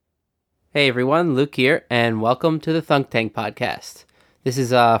Hey everyone, Luke here, and welcome to the Thunk Tank Podcast. This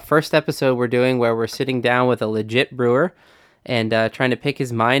is a first episode we're doing where we're sitting down with a legit brewer and trying to pick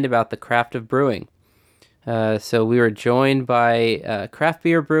his mind about the craft of brewing. So we were joined by craft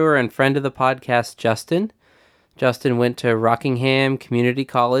beer brewer and friend of the podcast, Justin. Justin went to Rockingham Community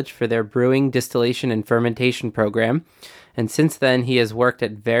College for their brewing, distillation, and fermentation program. And since then, he has worked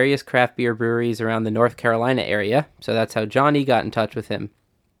at various craft beer breweries around the North Carolina area. So that's how Johnny got in touch with him.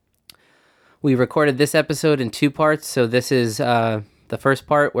 We recorded this episode in two parts, so this is the first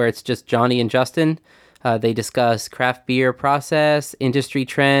part where it's just Johnny and Justin. They discuss craft beer process, industry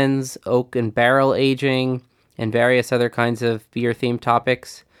trends, oak and barrel aging, and various other kinds of beer-themed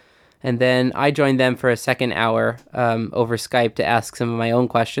topics. And then I joined them for a second hour over Skype to ask some of my own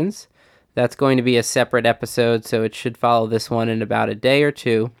questions. That's going to be a separate episode, so it should follow this one in about a day or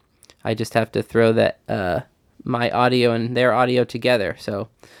two. I just have to throw that my audio and their audio together, so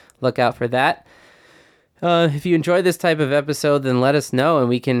look out for that. If you enjoy this type of episode, then let us know, and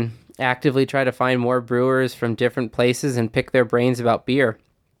we can actively try to find more brewers from different places and pick their brains about beer.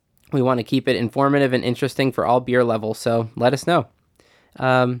 We want to keep it informative and interesting for all beer levels, so let us know.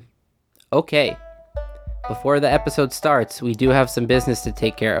 Okay. Before the episode starts, we do have some business to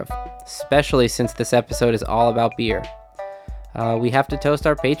take care of, especially since this episode is all about beer. We have to toast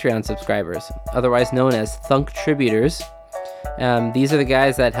our Patreon subscribers, otherwise known as Thunk Tributers. These are the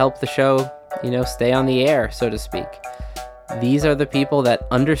guys that help the show, stay on the air, so to speak. These are the people that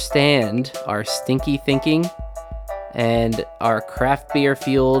understand our stinky thinking and our craft beer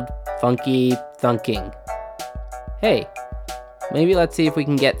fueled funky thunking. Hey, maybe let's see if we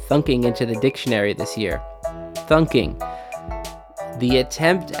can get thunking into the dictionary this year. Thunking. The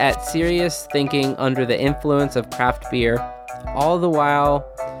attempt at serious thinking under the influence of craft beer, all the while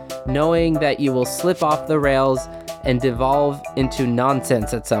knowing that you will slip off the rails and devolve into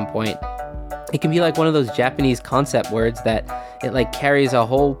nonsense at some point. It can be like one of those Japanese concept words that it carries a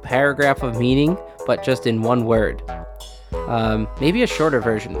whole paragraph of meaning, but just in one word. Maybe a shorter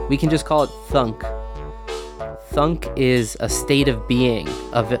version. We can just call it thunk. Thunk is a state of being,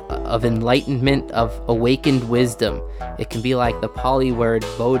 of enlightenment, of awakened wisdom. It can be like the Pali word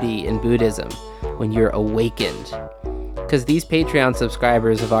bodhi in Buddhism, when you're awakened. Because these Patreon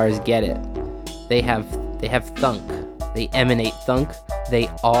subscribers of ours get it. They have thunk. They emanate thunk. They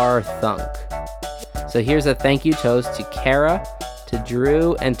are thunk. So here's a thank you toast to Kara, to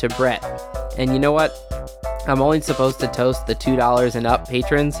Drew, and to Brett. And you know what? I'm only supposed to toast the $2 and up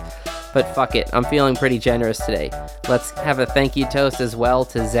patrons, but fuck it. I'm feeling pretty generous today. Let's have a thank you toast as well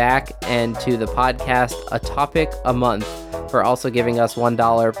to Zach and to the podcast A Topic a Month for also giving us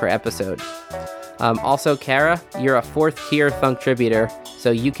 $1 per episode. Also, Kara, you're a fourth tier Thunk Tributor, so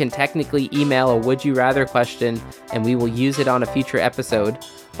you can technically email a Would You Rather question, and we will use it on a future episode.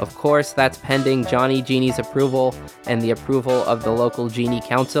 Of course, that's pending Johnny Genie's approval and the approval of the local Genie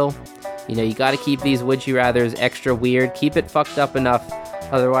Council. You gotta keep these Would You Rathers extra weird, keep it fucked up enough,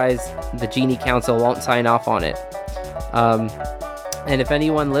 otherwise the Genie Council won't sign off on it. And if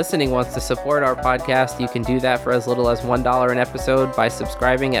anyone listening wants to support our podcast, you can do that for as little as $1 an episode by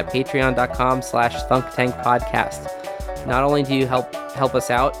subscribing at patreon.com/ThunkTankPodcast. Not only do you help us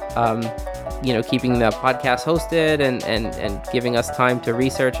out, keeping the podcast hosted and giving us time to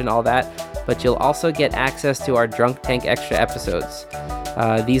research and all that, but you'll also get access to our Drunk Tank Extra episodes.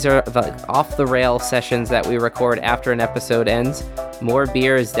 These are the off-the-rail sessions that we record after an episode ends. More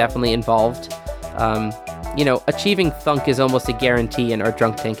beer is definitely involved. Achieving thunk is almost a guarantee in our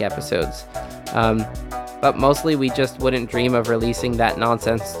Drunk Tank episodes. But mostly we just wouldn't dream of releasing that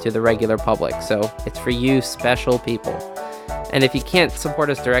nonsense to the regular public, so it's for you special people. And if you can't support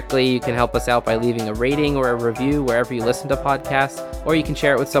us directly, you can help us out by leaving a rating or a review wherever you listen to podcasts, or you can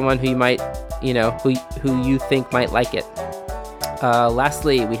share it with someone who you might, who you think might like it.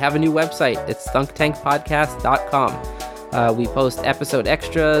 Lastly, we have a new website. It's thunktankpodcast.com. We post episode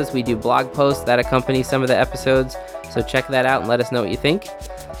extras. We do blog posts that accompany some of the episodes. So check that out and let us know what you think.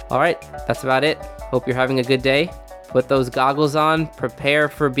 All right, that's about it. Hope you're having a good day. Put those goggles on, prepare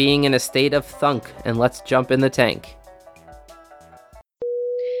for being in a state of thunk, and let's jump in the tank.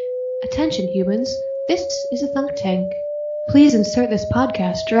 Attention humans, this is a Thunk Tank. Please insert this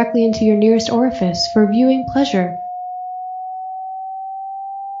podcast directly into your nearest orifice for viewing pleasure.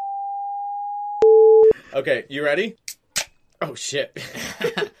 Okay, you ready? Oh shit.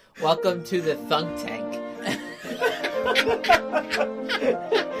 Welcome to the Thunk Tank.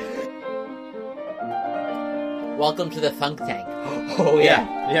 Welcome to the Thunk Tank. Oh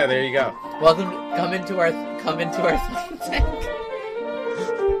yeah. Yeah, there you go. Come into our Thunk Tank.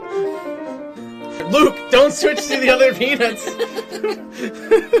 Luke, don't switch to the other peanuts.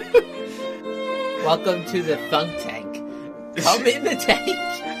 Welcome to the Thunk Tank. Come in the tank.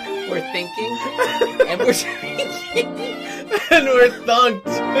 We're thinking, and we're drinking, And we're thunked.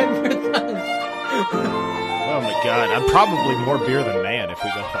 and we're thunked. Oh my god, I'm probably more beer than man if we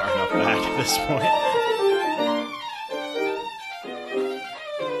go far enough back at this point.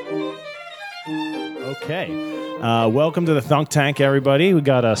 Okay. Welcome to the Thunk Tank, everybody. We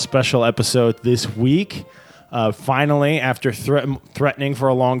got a special episode this week. Finally, after threatening for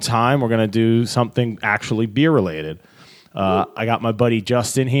a long time, we're going to do something actually beer-related. I got my buddy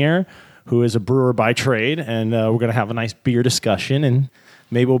Justin here, who is a brewer by trade, and we're going to have a nice beer discussion, and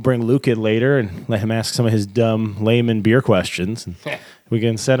maybe we'll bring Luke in later and let him ask some of his dumb layman beer questions. And we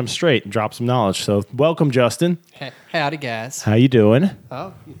can set him straight and drop some knowledge. So welcome, Justin. Howdy, guys. How you doing?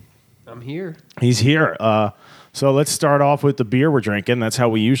 Oh, I'm here. He's here. So let's start off with the beer we're drinking. That's how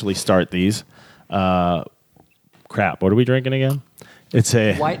we usually start these. Crap, what are we drinking again? It's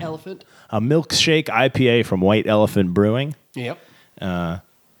a White Elephant. milkshake IPA from White Elephant Brewing. Yep. What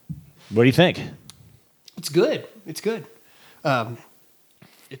do you think? It's good. It's good.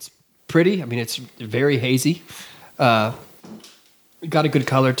 It's pretty. I mean, it's very hazy. Got a good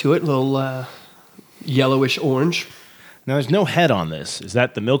color to it. A little yellowish orange. Now, there's no head on this. Is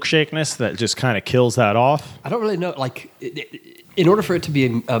that the milkshakeness that just kind of kills that off? I don't really know. Like, in order for it to be a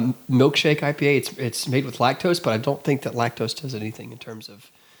milkshake IPA, it's made with lactose, but I don't think that lactose does anything in terms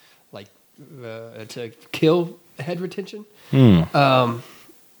of like to kill head retention.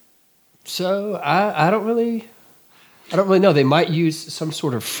 So I don't really know. They might use some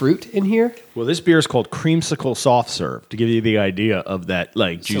sort of fruit in here. Well, this beer is called Creamsicle Soft Serve to give you the idea of that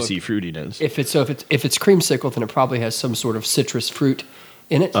like juicy fruitiness. If it's creamsicle, then it probably has some sort of citrus fruit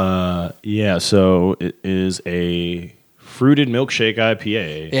in it. Yeah, so it is a fruited milkshake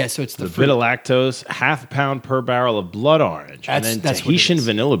IPA. Yeah, so it's the with a fruit. bit of lactose, half a pound per barrel of blood orange, and then That's what it Tahitian is.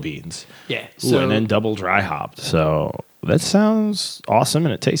 vanilla beans. Yeah, Ooh, so and then double dry hopped. So that sounds awesome,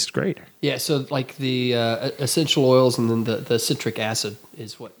 and it tastes great. yeah, so like the essential oils and then the citric acid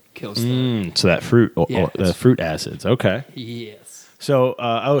is what kills the. So that fruit, Yeah, the it's- fruit acids. Okay. Yes. So,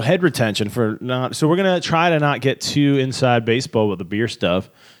 head retention for not. So we're gonna try to not get too inside baseball with the beer stuff.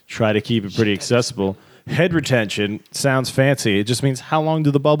 Try to keep it pretty accessible. Head retention sounds fancy. It just means how long do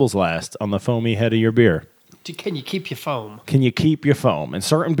the bubbles last on the foamy head of your beer? Can you keep your foam? Can you keep your foam? And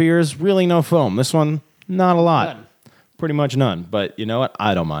certain beers, really no foam. This one, not a lot. None. Pretty much none. But you know what?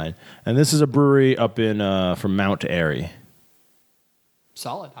 I don't mind. And this is a brewery up in from Mount Airy.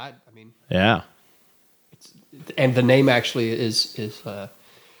 Solid. I mean, Yeah. and the name actually is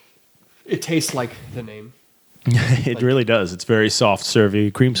it tastes like the name. It really does. It's very soft,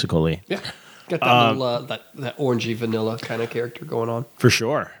 servy, creamsicle-y. Yeah. Got that little that orangey vanilla kind of character going on. For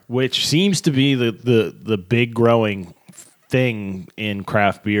sure. Which seems to be the big growing thing in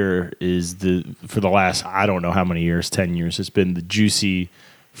craft beer is for the last, I don't know how many years, 10 years, it's been the juicy,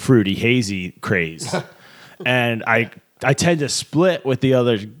 fruity, hazy craze. And I tend to split with the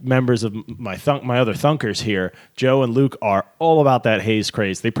other members of my other thunkers here. Joe and Luke are all about that haze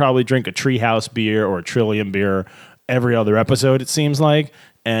craze. They probably drink a Treehouse beer or a Trillium beer every other episode, it seems like.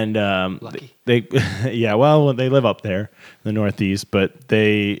 And Lucky. they yeah, well, they live up there in the Northeast, but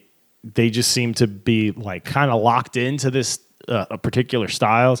they just seem to be like kind of locked into this particular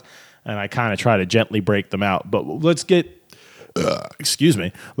styles, and I kind of try to gently break them out. But let's get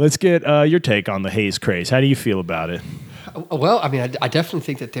let's get your take on the haze craze. How do you feel about it? Well, I mean, I definitely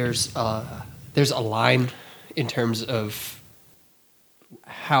think that there's a line in terms of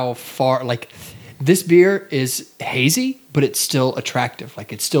how far, like, this beer is hazy, but it's still attractive.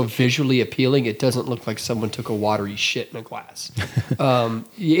 Like, it's still visually appealing. It doesn't look like someone took a watery shit in a glass.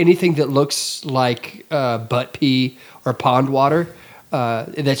 Anything that looks like butt pee or pond water,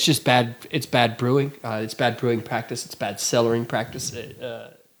 that's just bad. It's bad brewing. It's bad brewing practice. It's bad cellaring practice.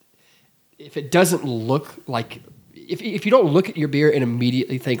 If it doesn't look like, if you don't look at your beer and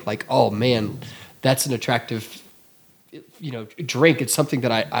immediately think like, oh man, that's an attractive, drink. It's something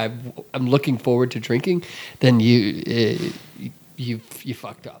that I'm looking forward to drinking. Then you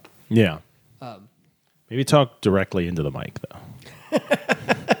fucked up. Yeah. Maybe talk directly into the mic, though.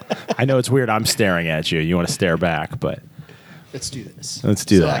 I know it's weird. I'm staring at you. You want to stare back, but Let's do this. let's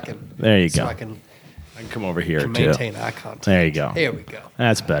do So that. I can, There you so go. I can I can come over here, too. maintain eye contact. There you go. There we go.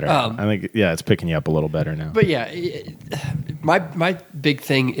 That's better. I think, it's picking you up a little better now. But yeah, my big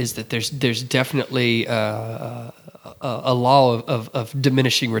thing is that there's definitely a law of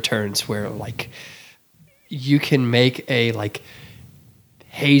diminishing returns where like you can make a like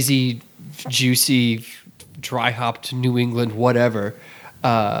hazy, juicy, dry hopped New England whatever,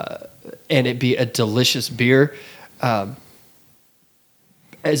 and it be a delicious beer.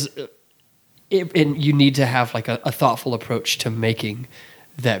 As and you need to have like a thoughtful approach to making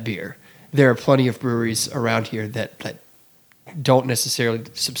that beer. There are plenty of breweries around here that don't necessarily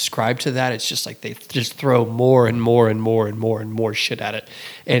subscribe to that. It's just like they just throw more and more and more and more and more shit at it,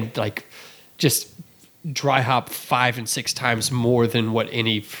 and like just dry hop 5 and 6 times more than what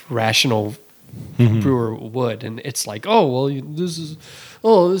any rational brewer would. And it's like, oh well, this is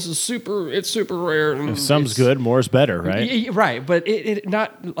super. It's super rare. And If some's good, more's better, right? Right, but it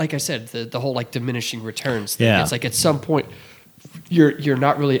not like I said, the whole like diminishing returns thing. Yeah. It's like at some point you're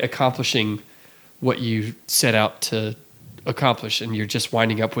not really accomplishing what you set out to accomplish, and you're just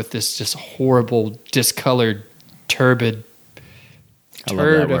winding up with this just horrible, discolored, turbid I love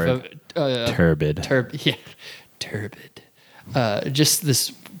that turd of word. a Turbid. turbid. Just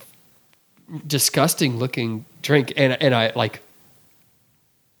this disgusting looking drink, and I like.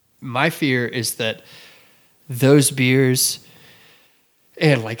 My fear is that those beers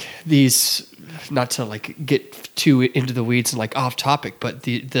and like these, not to like get too into the weeds and like off topic, but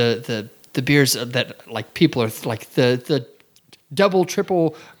the beers that like people are like the double,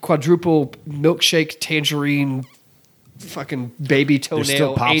 triple, quadruple milkshake, tangerine, fucking baby There's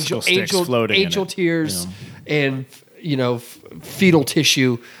still toenail, popsicle sticks floating in angel it, tears, and fetal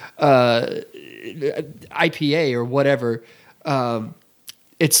tissue, IPA or whatever.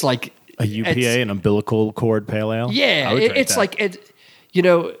 It's like A UPA, an umbilical cord pale ale. yeah, I would drink it's that. like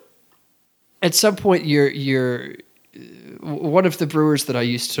at some point you're one of the brewers that I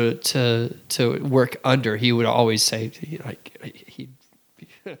used to work under. He would always say he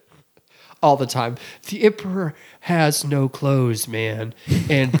all the time, the emperor has no clothes, man,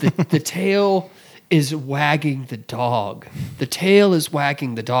 and the tail is wagging the dog. The tail is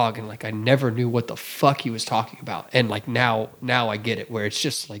wagging the dog, and like I never knew what the fuck he was talking about, and like now I get it, where it's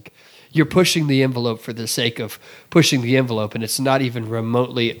just like you're pushing the envelope for the sake of pushing the envelope, and it's not even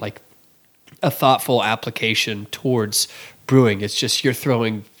remotely like a thoughtful application towards brewing. It's just you're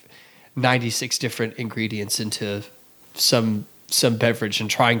throwing 96 different ingredients into some beverage and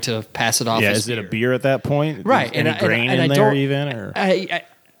trying to pass it off. Yeah, as is it a beer at that point? Right, Any grain in there even? Or?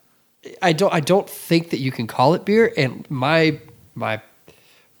 I don't think that you can call it beer, and my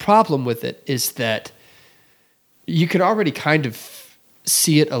problem with it is that you can already kind of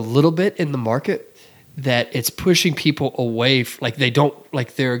see it a little bit in the market, that it's pushing people away. Like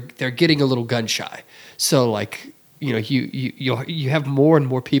they're getting a little gun shy. So like you have more and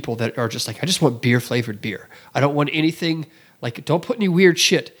more people that are just like, I just want beer flavored beer. I don't want anything like, don't put any weird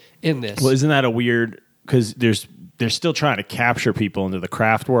shit in this. Well, isn't that a weird? Because they're still trying to capture people into the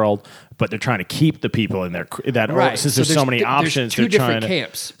craft world, but they're trying to keep the people in there. Right. Since So there's so many there's options, two they're trying different to.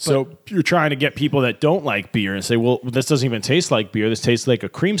 camps, So you're trying to get people that don't like beer and say, well, this doesn't even taste like beer. This tastes like a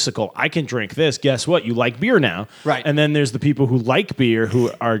creamsicle. I can drink this. Guess what? You like beer now. Right. And then there's the people who like beer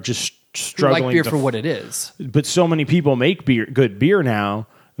who are just struggling. like beer to for what it is. But so many people make good beer now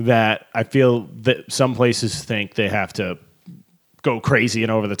that I feel that some places think they have to go crazy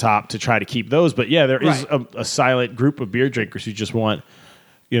and over the top to try to keep those. But yeah, there is Right. a silent group of beer drinkers who just want,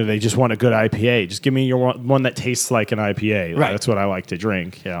 they just want a good IPA. Just give me your one that tastes like an IPA. Right. That's what I like to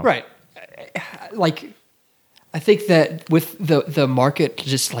drink. Yeah. Right. Like, I think that with the market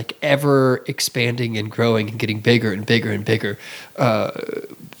just like ever expanding and growing and getting bigger and bigger and bigger,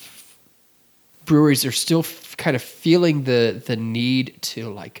 breweries are still kind of feeling the need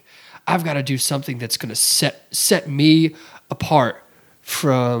to like, I've got to do something that's going to set me apart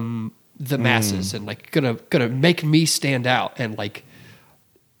from the masses and like gonna make me stand out. And like,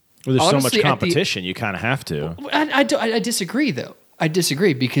 Well, there's honestly, so much competition. You kind of have to. I disagree though. I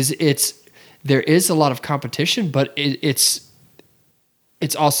disagree because there is a lot of competition, but it's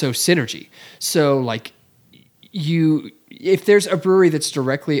also synergy. So like if there's a brewery that's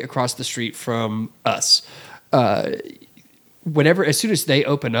directly across the street from us, as soon as they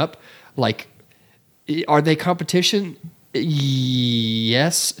open up, like, are they competition?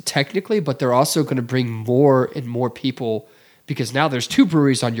 Yes, technically, but they're also going to bring more and more people because now there's 2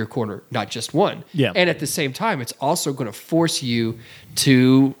 breweries on your corner, not just one. Yeah. And at the same time, it's also going to force you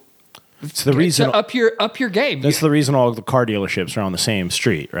to It's the reason. up your game. That's the reason all the car dealerships are on the same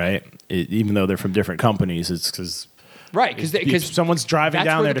street, right? Even though they're from different companies, it's because right, because someone's driving that's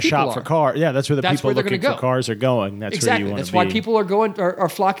down where there the to shop people for are. cars. Yeah, that's where the That's people where they're looking gonna for go. cars are going. That's exactly. where you want That's to why be. people are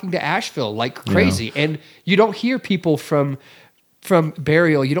flocking to Asheville like crazy, and you don't hear people from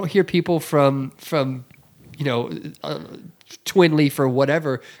Burial. You don't hear people from Twin Leaf or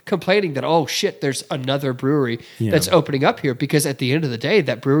whatever complaining that, oh shit, there's another brewery that's opening up here, because at the end of the day,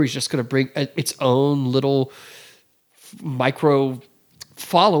 that brewery is just going to bring its own little micro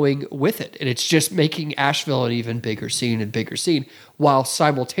following with it, and it's just making Asheville an even bigger scene, while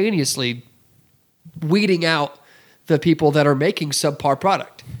simultaneously weeding out the people that are making subpar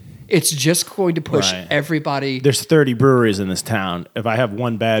product. It's just going to push Right. everybody. There's 30 breweries in this town. If I have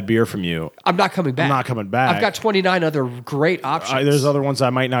one bad beer from you, I'm not coming back. I'm not coming back. I've got 29 other great options. there's other ones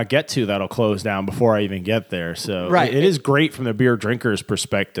I might not get to that'll close down before I even get there. So Right. it is great from the beer drinker's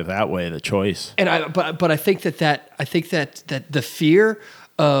perspective that way, the choice. And but I think that the fear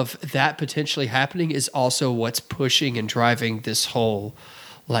of that potentially happening is also what's pushing and driving this whole,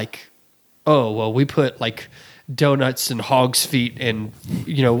 like, oh well, we put like donuts and hog's feet and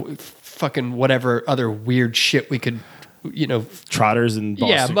fucking whatever other weird shit we could Trotters and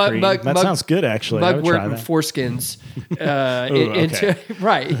Boston cream. That sounds good, actually. I would mugwort try and that. foreskins okay.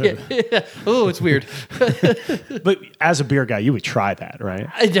 right. Oh, it's weird. But as a beer guy, you would try that, right?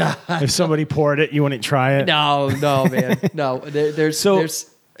 If somebody poured it, you wouldn't try it? No, man, no. There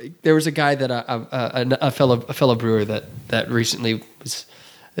was a guy that a fellow brewer that recently was,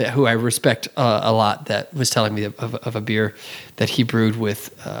 who I respect a lot, that was telling me of a beer that he brewed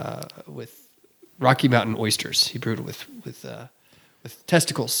with Rocky Mountain oysters. He brewed with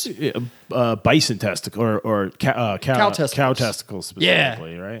testicles. Bison testicle or cow testicles. Cow testicles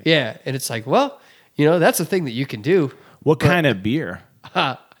specifically, right? Yeah, and it's like, well, that's a thing that you can do. What kind of beer?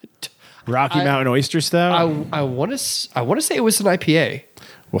 Rocky Mountain Oyster Stout? I want to say it was an IPA.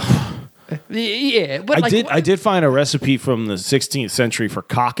 Yeah, but I did find a recipe from the 16th century for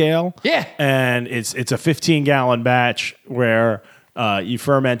cock ale. Yeah. And it's a 15-gallon batch where you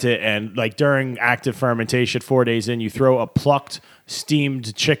ferment it, and like during active fermentation, 4 days in, you throw a plucked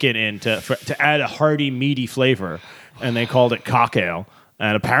steamed chicken in to add a hearty, meaty flavor, and they called it cock ale.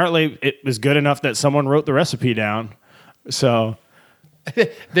 And apparently it was good enough that someone wrote the recipe down. So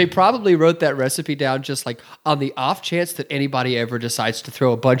they probably wrote that recipe down just like on the off chance that anybody ever decides to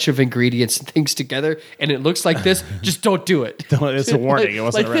throw a bunch of ingredients and things together and it looks like this, just don't do it. It's a warning. It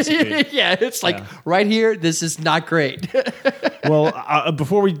wasn't a recipe. Yeah, it's like right here, this is not great. Well,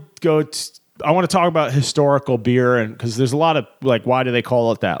 before we go, I want to talk about historical beer, and because there's a lot of like, why do they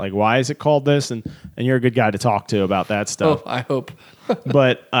call it that? Like, why is it called this? And you're a good guy to talk to about that stuff. Oh, I hope.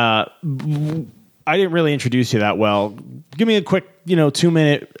 But I didn't really introduce you that well. Give me a quick,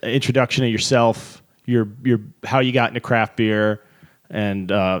 2-minute introduction of yourself, your how you got into craft beer,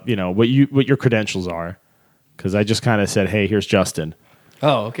 and what your credentials are. Because I just kind of said, hey, here's Justin.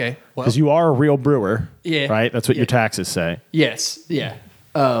 Oh, okay. Well, Because you are a real brewer, yeah, right? That's what your taxes say. Yes, yeah.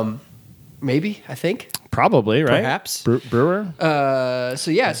 Maybe, I think. Probably, right? Perhaps. Brewer.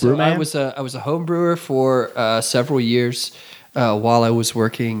 So I Brewman? was a home brewer for several years while I was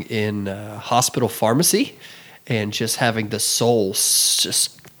working in hospital pharmacy, and just having the soul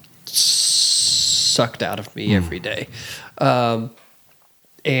just sucked out of me every day. And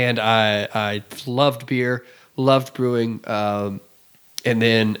I loved beer, loved brewing, and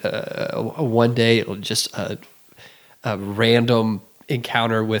then one day it was just a random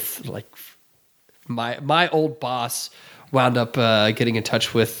encounter with like my old boss wound up getting in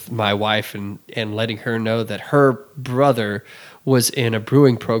touch with my wife and letting her know that her brother was in a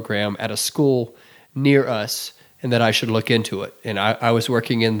brewing program at a school near us and that I should look into it. And I was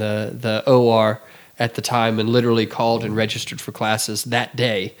working in the OR at the time and literally called and registered for classes that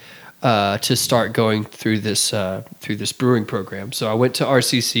day to start going through this brewing program. So I went to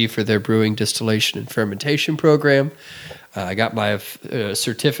RCC for their brewing, distillation, and fermentation program. I got my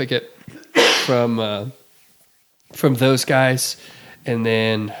certificate from those guys, and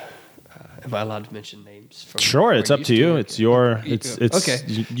then am I allowed to mention names? Sure, it's up to you. It's your. It's okay.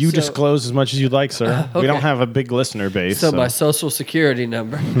 You disclose as much as you'd like, sir. Okay. We don't have a big listener base. So my social security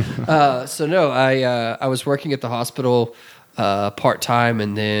number. I was working at the hospital part time,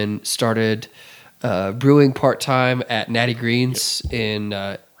 and then started brewing part time at Natty Greens in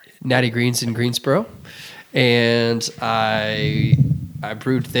Greensboro, and I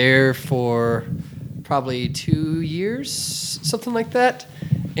brewed there for probably 2 years, something like that,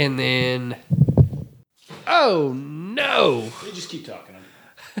 and then oh no! You just keep talking.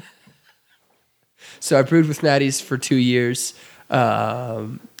 So I brewed with Natty's for 2 years,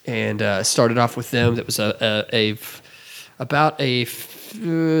 and started off with them. That was about a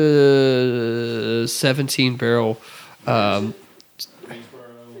 17 barrel.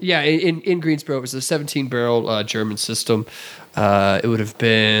 Yeah, in Greensboro, it was a 17 barrel German system. It would have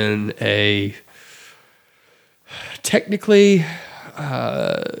been a technically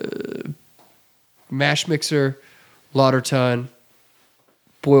mash mixer, lauter tun,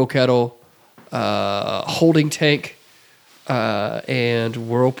 boil kettle, holding tank, and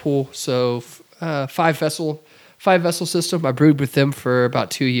whirlpool. So 5 vessel system. I brewed with them for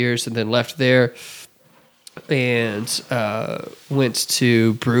about 2 years and then left there. and went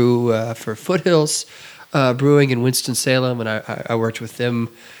to brew for Foothills Brewing in Winston-Salem, and I worked with them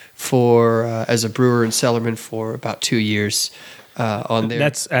for as a brewer and cellarman for about 2 years on there.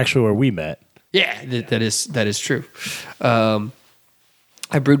 That's actually where we met. Yeah, that is true.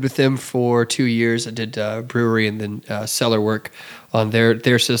 I brewed with them for 2 years. I did brewery and then cellar work on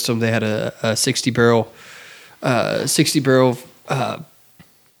their system. They had a 60 barrel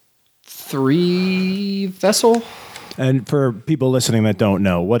 3 vessel. And for people listening that don't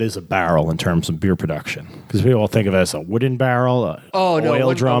know, what is a barrel in terms of beer production? Because we all think of it as a wooden barrel,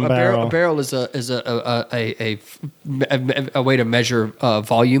 oil drum barrel. A barrel is a way to measure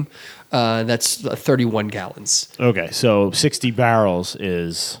volume. That's 31 gallons. Okay, so 60 barrels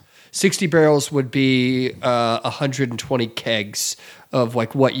is 60 barrels would be 120 kegs of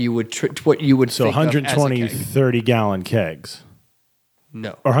like what you would so think of as a 120 keg. 30-gallon kegs.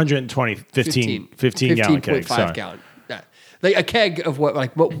 No. Or 120 15 gallon kegs. 15.5 Sorry. gallon. Yeah. Like a keg of what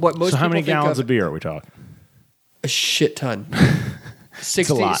most So how many people think gallons of beer are we talking? A shit ton. 60, It's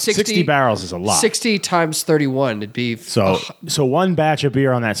a lot. 60 barrels is a lot. 60 times 31, it'd be... So one batch of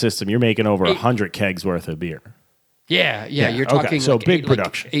beer on that system, you're making over 100 kegs worth of beer. Yeah, you're okay. talking So big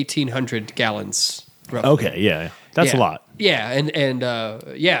production. 1,800 gallons. Roughly. Okay, yeah. That's a lot. Yeah, and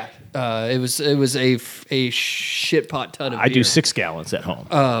it was a shit pot ton of beer. I do 6 gallons at home.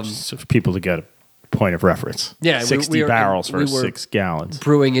 Just for people to get a point of reference. Yeah, 60 barrels for we were 6 gallons.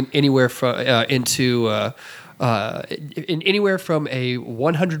 Brewing in anywhere from anywhere from a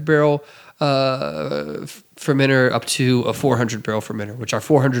 100 barrel fermenter up to a 400 barrel fermenter, which our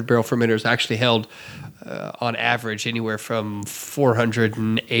 400 barrel fermenter is actually held on average anywhere from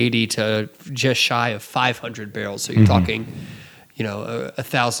 480 to just shy of 500 barrels. So you're talking,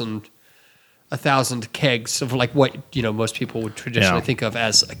 1,000 kegs of like what most people would traditionally think of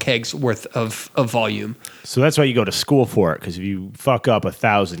as a keg's worth of volume. So that's why you go to school for it, because if you fuck up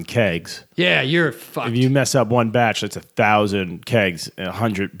 1,000 kegs, Yeah, you're fucked. if you mess up one batch, that's 1,000 kegs,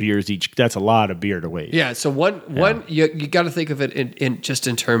 100 beers each. That's a lot of beer to waste. Yeah, so one you got to think of it in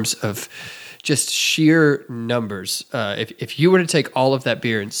terms of just sheer numbers. If you were to take all of that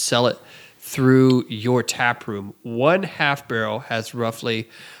beer and sell it through your tap room, one half barrel has roughly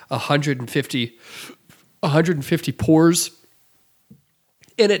 150 pours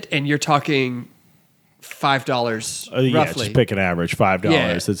in it, and you're talking $5 Yeah, roughly. just pick an average, $5.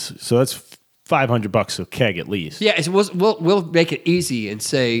 Yeah. That's $500 a keg at least. Yeah, we'll make it easy and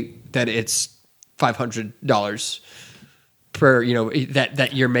say that it's $500 per that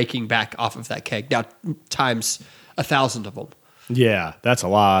you're making back off of that keg. Now times 1,000 of them. Yeah, that's a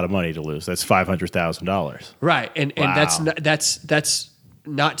lot of money to lose. That's $500,000. Right, and Wow. that's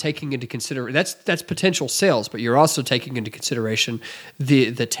not taking into consideration that's potential sales, but you're also taking into consideration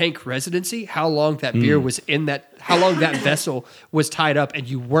the tank residency, how long that beer was in that, how long that vessel was tied up, and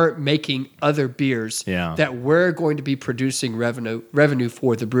you weren't making other beers that were going to be producing revenue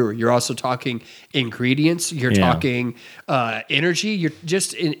for the brewer. You're also talking ingredients. You're talking energy. You're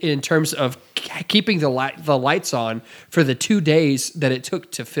just in terms of keeping the lights on for the 2 days that it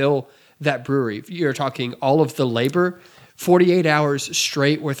took to fill that brewery. You're talking all of the labor. 48 hours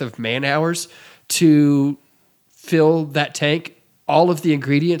straight worth of man hours to fill that tank, all of the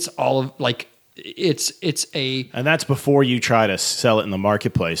ingredients, it's And that's before you try to sell it in the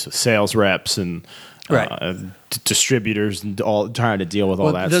marketplace with sales reps and distributors and all trying to deal with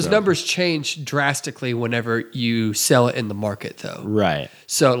all that those stuff. numbers change drastically whenever you sell it in the market, though. Right.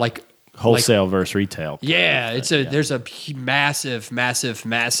 So Wholesale versus retail. Yeah, there's a massive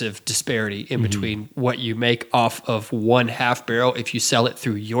disparity in between what you make off of one half barrel if you sell it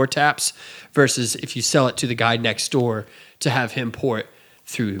through your taps versus if you sell it to the guy next door to have him pour it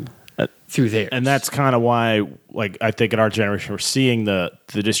through theirs. And that's kind of why, I think in our generation, we're seeing the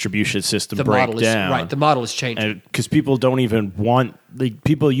distribution system break down. The model is changing. Because people don't even want,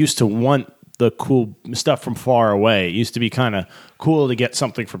 people used to want the cool stuff from far away. It used to be kind of cool to get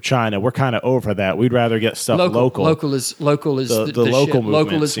something from China. We're kind of over that. We'd rather get stuff local. Local is the local shit. movement.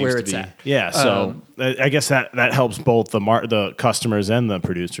 Local is seems where to it's be. at. Yeah, so I guess that helps both the customers and the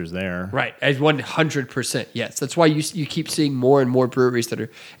producers there. Right, as 100%. Yes, that's why you keep seeing more and more breweries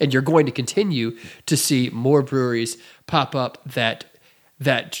and you're going to continue to see more breweries pop up that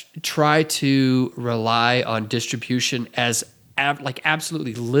try to rely on distribution as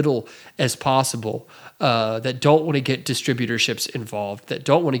absolutely little as possible, that don't want to get distributorships involved, that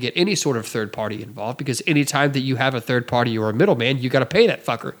don't want to get any sort of third party involved, because anytime that you have a third party or a middleman, you got to pay that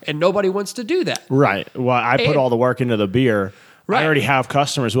fucker, and nobody wants to do that. Right. Well, I put all the work into the beer. Right. I already have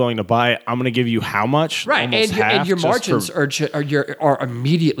customers willing to buy it. I'm going to give you how much? Right, Almost and your half, margins just for- are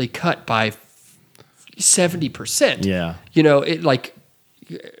immediately cut by 70%. Yeah. You know, it like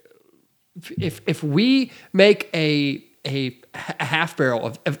if we make a half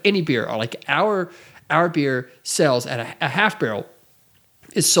barrel of any beer, or like our beer sells at a half barrel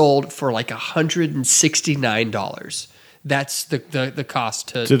is sold for like $169. That's the cost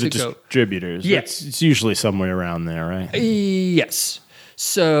to To the go. distributors. Yes. It's usually somewhere around there, right? Yes.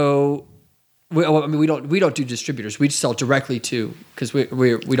 So we don't do distributors. We sell directly to, because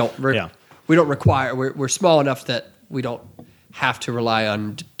we don't require. We're small enough that we don't have to rely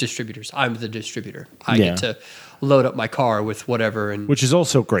on distributors. I'm the distributor. I get to load up my car with whatever, and Which is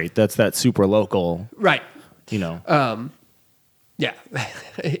also great. That's that super local, right. you know. Yeah,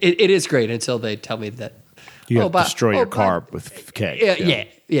 it is great until they tell me that You have to destroy your car with kegs.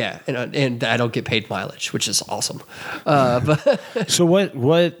 Yeah, and I don't get paid mileage, which is awesome. But So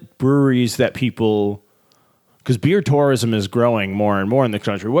what breweries that people, because beer tourism is growing more and more in the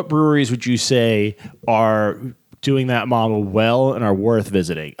country, what breweries would you say are doing that model well and are worth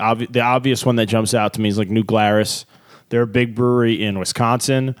visiting? The obvious one that jumps out to me is like New Glarus. They're a big brewery in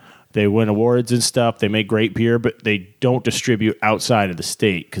Wisconsin. They win awards and stuff. They make great beer, but they don't distribute outside of the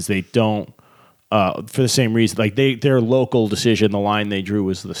state because they don't, for the same reason. Like their local decision, the line they drew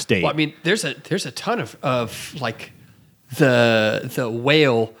was the state. well, I mean, there's a ton of like the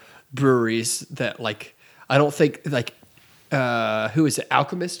whale breweries that like I don't think like who is it,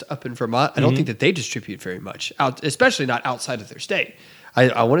 Alchemist up in Vermont. I don't think that they distribute very much especially not outside of their state.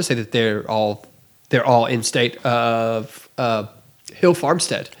 I want to say that they're all in state of Hill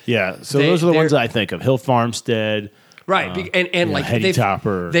Farmstead. Yeah, so those are the ones I think of. Hill Farmstead. Right, and like Heady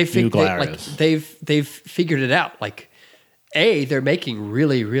Topper, New Glarus. they've figured it out. Like, A, they're making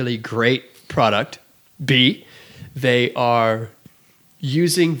really, really great product. B, they are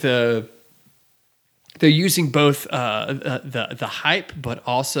using they're using both the hype, but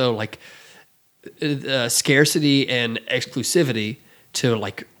also like scarcity and exclusivity to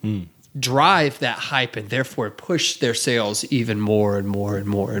like drive that hype and therefore push their sales even more and more and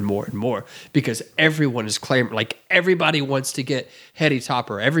more and more and more, because everyone is claiming, like everybody wants to get Heady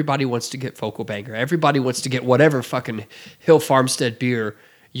Topper, everybody wants to get Focal Banger, everybody wants to get whatever fucking Hill Farmstead beer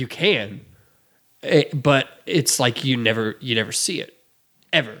you can, but it's like you never see it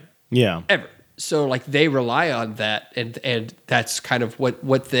ever. So like they rely on that, and that's kind of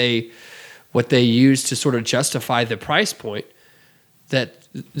what they use to sort of justify the price point that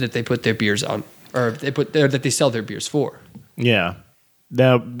they put their beers on, or that they sell their beers for. Yeah.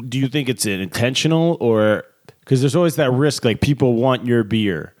 Now, do you think it's intentional, or because there's always that risk, like people want your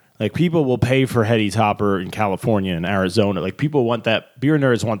beer, like people will pay for Heady Topper in California and Arizona, like people want that, beer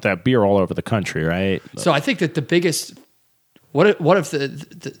nerds want that beer all over the country, right? So I think that the biggest, one of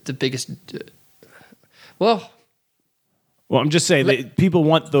the biggest, well, I'm just saying that people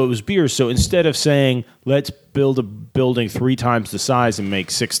want those beers. So instead of saying, let's build a building 3 times the size and make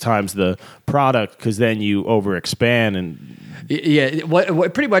 6 times the product, because then you overexpand. And yeah,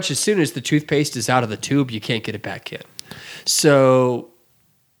 what pretty much as soon as the toothpaste is out of the tube, you can't get it back in. So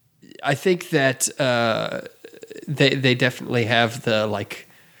I think that they definitely have the like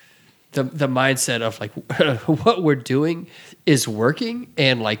the mindset of like what we're doing is working,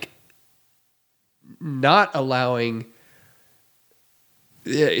 and like not allowing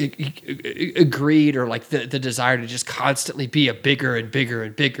greed or like the desire to just constantly be a bigger and bigger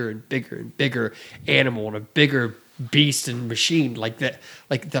and bigger and bigger and bigger animal and a bigger beast and machine, like that,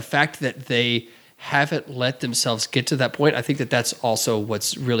 like the fact that they haven't let themselves get to that point. I think that that's also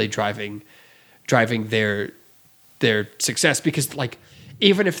what's really driving their success, because like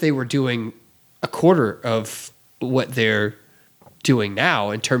even if they were doing a quarter of what they're doing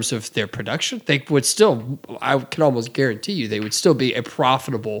now in terms of their production, they would still, I can almost guarantee you, they would still be a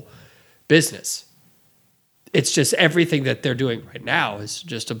profitable business. It's just everything that they're doing right now is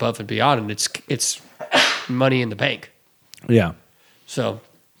just above and beyond, and it's money in the bank. yeah. So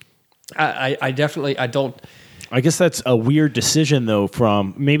I definitely, I don't. I guess that's a weird decision, though,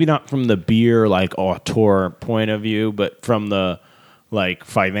 from maybe not from the beer like auteur point of view, but from the like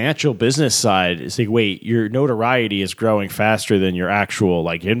financial business side. It's like, wait, your notoriety is growing faster than your actual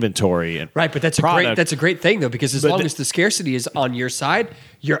like inventory and Right, but that's a great thing though, because as long as the scarcity is on your side,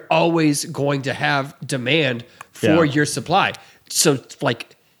 you're always going to have demand for your supply. So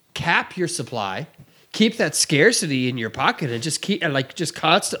like cap your supply, keep that scarcity in your pocket, and just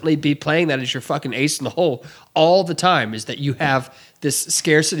constantly be playing that as your fucking ace in the hole all the time, is that you have this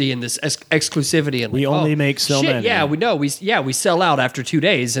scarcity and this exclusivity, and we only make so many. Yeah, we know. We sell out after 2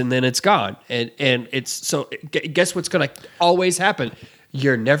 days and then it's gone. And it's so guess what's going to always happen?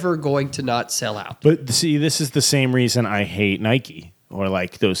 You're never going to not sell out. But see, this is the same reason I hate Nike. or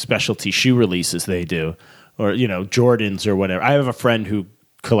like those specialty shoe releases they do, or Jordans or whatever. I have a friend who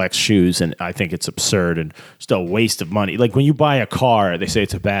collects shoes, and I think it's absurd and just a waste of money. Like when you buy a car, they say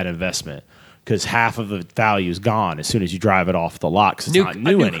it's a bad investment because half of the value is gone as soon as you drive it off the lot because it's not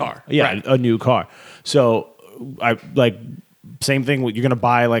new anymore. Car. Yeah, right. A new car. So I like same thing. You're going to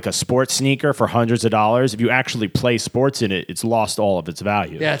buy like a sports sneaker for hundreds of dollars. If you actually play sports in it, it's lost all of its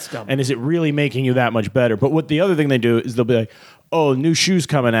value. Yeah, it's dumb. And is it really making you that much better? But what the other thing they do is they'll be like, oh, new shoes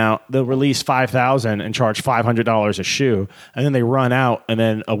coming out. They'll release 5,000 and charge $500 a shoe, and then they run out. And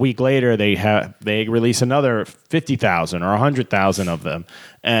then a week later, they release another 50,000 or 100,000 of them,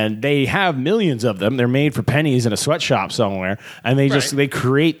 and they have millions of them. They're made for pennies in a sweatshop somewhere, and they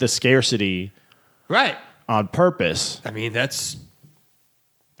create the scarcity, Right. on purpose. I mean, that's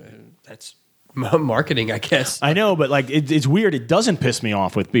marketing, I guess. I know, but like it's weird. It doesn't piss me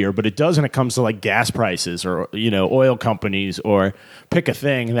off with beer, but it does when it comes to like gas prices or oil companies, or pick a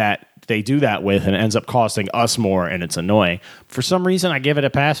thing that they do that with and it ends up costing us more, and it's annoying. For some reason, I give it a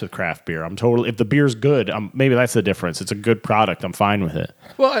pass with craft beer. If the beer's good, maybe that's the difference. It's a good product. I'm fine with it.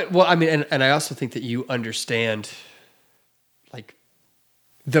 Well, I mean, and I also think that you understand, like,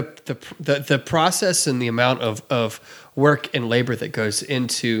 the process and the amount of work and labor that goes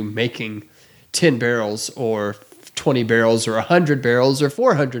into making 10 barrels or 20 barrels or 100 barrels or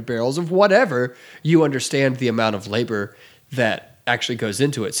 400 barrels of whatever. You understand the amount of labor that actually goes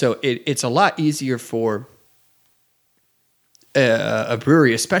into it. So it's a lot easier for a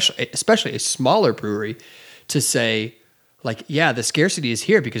brewery, especially a smaller brewery, to say, like, yeah, the scarcity is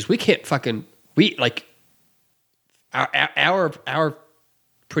here because we can't our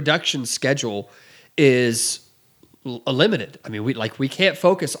production schedule is limited. I mean, we can't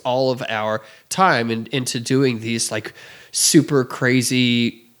focus all of our time into doing these like super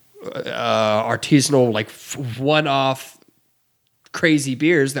crazy artisanal, like one-off crazy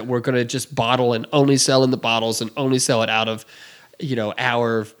beers that we're going to just bottle and only sell in the bottles and only sell it out of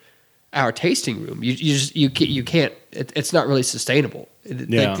our tasting room. You can't. It's not really sustainable.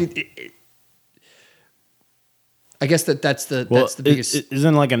 Yeah. I guess that's the biggest. It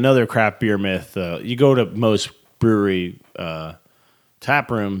isn't like another craft beer myth. You go to most brewery tap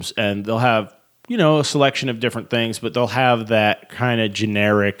rooms and they'll have a selection of different things, but they'll have that kind of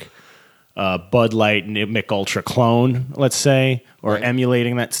generic Bud Light and Mick Ultra clone, let's say, or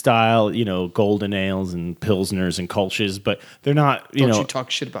emulating that style. Golden ales and pilsners and Kolsch's, but they're not. Don't you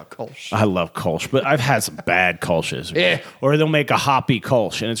talk shit about Kolsch? I love Kolsch, but I've had some bad Kolsch's. Yeah. Or they'll make a hoppy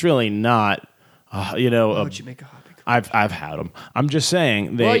Kolsch, and it's really not. Why would you make a hoppy? I've had them. I'm just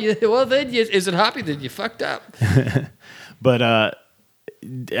saying they. Is it hoppy? Then you fucked up. But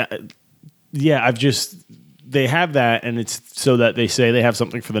yeah, they have that, and it's so that they say they have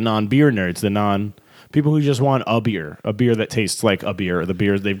something for the non-beer nerds, people who just want a beer that tastes like a beer, the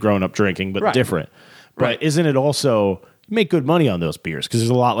beers they've grown up drinking, but different. But Right. Isn't it also you make good money on those beers because there's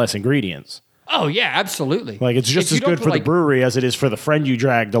a lot less ingredients? Oh yeah, absolutely. Like it's just as good for the brewery as it is for the friend you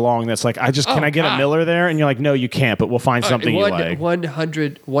dragged along. That's like, can I get a Miller there? And you're like, no, you can't, but we'll find something you like.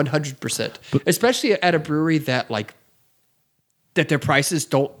 100%. Especially at a brewery that their prices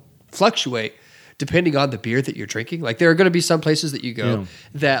don't fluctuate depending on the beer that you're drinking. Like there are going to be some places that you go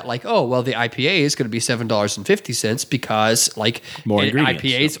that like, oh, well, the IPA is going to be $7.50 because like more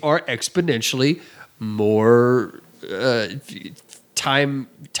ingredients. IPAs are exponentially more time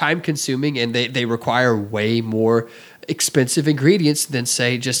consuming, and they require way more expensive ingredients than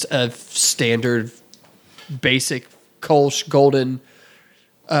say just a standard basic Kolsch Golden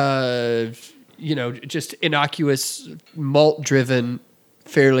just innocuous malt driven,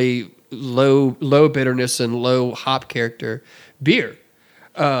 fairly low bitterness and low hop character beer.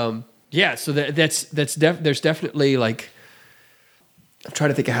 So there's definitely like, I'm trying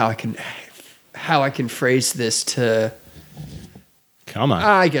to think of how I can phrase this to. Come on.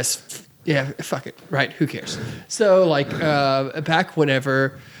 I guess, yeah, fuck it, right? Who cares? So, like, back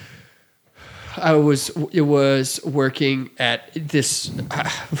whenever I was working at this,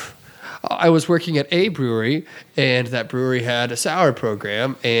 I was working at a brewery, and that brewery had a sour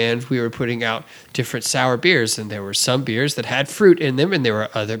program, and we were putting out different sour beers, and there were some beers that had fruit in them, and there were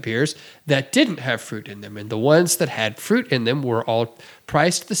other beers that didn't have fruit in them, and the ones that had fruit in them were all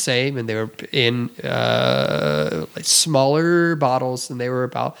priced the same, and they were in like smaller bottles, and they were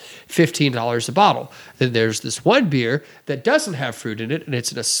about $15 a bottle. Then there's this one beer that doesn't have fruit in it, and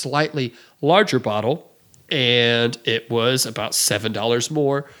it's in a slightly larger bottle, and it was about $7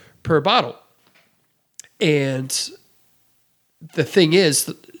 more per bottle. And the thing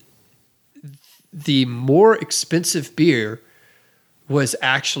is, the more expensive beer was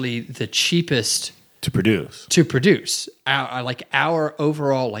actually the cheapest to produce. Our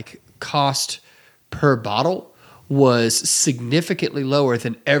overall cost per bottle was significantly lower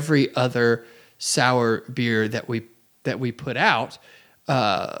than every other sour beer that we put out.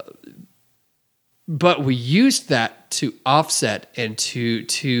 But we used that to offset and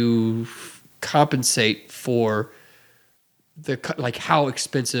to compensate for how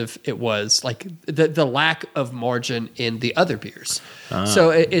expensive it was, the lack of margin in the other beers. So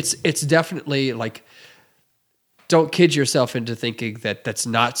it's definitely don't kid yourself into thinking that that's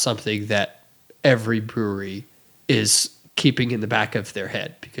not something that every brewery is keeping in the back of their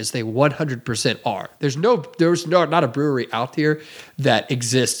head, because they 100% are. There's not a brewery out there that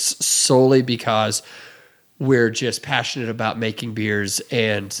exists solely because we're just passionate about making beers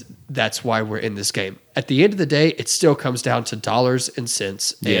and that's why we're in this game. At the end of the day, it still comes down to dollars and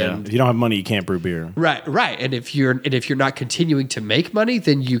cents. Yeah. And if you don't have money, you can't brew beer. right. And if you're not continuing to make money,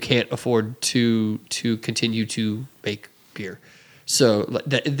 then you can't afford to continue to make beer. So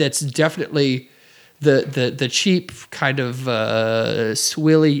that's definitely the cheap kind of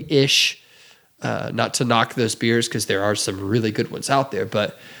swilly-ish. Not to knock those beers, because there are some really good ones out there,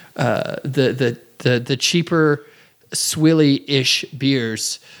 but the cheaper swilly-ish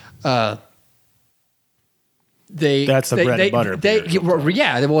beers, That's the bread and butter beer.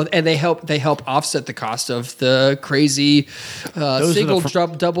 And they help offset the cost of the crazy single,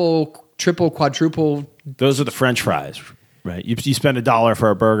 double, triple, quadruple. Those are the French fries, right? You spend $1 for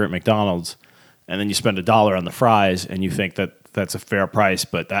a burger at McDonald's, and then you spend $1 on the fries, and you think that's a fair price,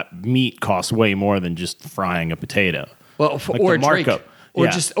 but that meat costs way more than just frying a potato. Well, or a drink, or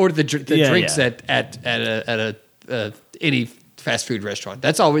the drinks yeah. at any fast food restaurant.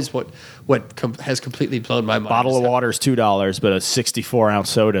 That's always what has completely blown my mind. Bottle of water is $2, but a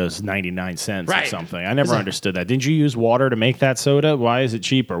 64-ounce soda is 99 cents or Right. something. I never understood that. Didn't you use water to make that soda? Why is it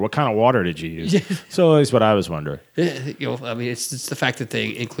cheaper? What kind of water did you use? So that's what I was wondering. It's the fact that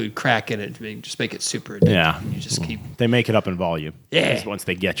they include crack in it. I mean, just make it super addictive. Yeah. You just keep. They make it up in volume. Yeah. 'Cause once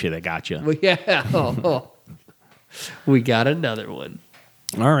they get you, they got you. Well, yeah. We got another one.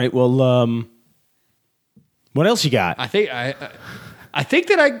 All right. Well, what else you got? I think that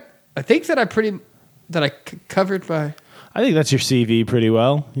I covered my I think that's your CV pretty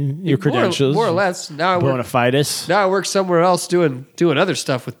well. Your credentials. more or less. Now Bona fides. I work somewhere else doing other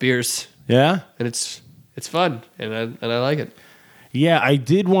stuff with beers, Yeah? and it's fun, and I like it. Yeah, I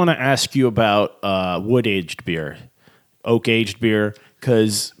did want to ask you about wood-aged beer, oak-aged beer,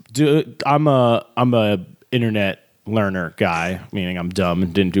 because I'm a internet learner guy, meaning I'm dumb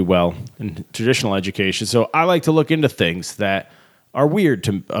and didn't do well in traditional education. So I like to look into things that are weird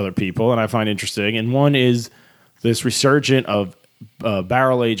to other people and I find interesting. And one is this resurgent of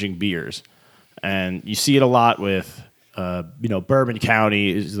barrel aging beers. And you see it a lot with, Bourbon County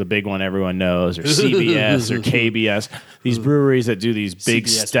is the big one everyone knows, or CBS or KBS. These breweries that do these big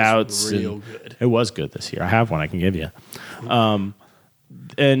CBS stouts. was real good. It was good this year. I have one I can give you.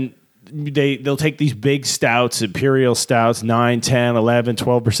 And they'll take these big stouts, imperial stouts, 9, 10, 11,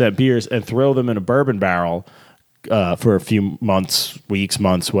 12% beers, and throw them in a bourbon barrel for a few months,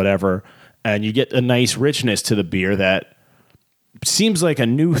 whatever. And you get a nice richness to the beer that seems like a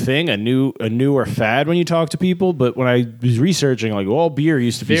new thing, a newer fad when you talk to people. But when I was researching, all beer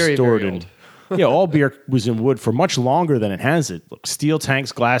used to be Very, stored very in... old. Yeah, all beer was in wood for much longer than it has it. Look, steel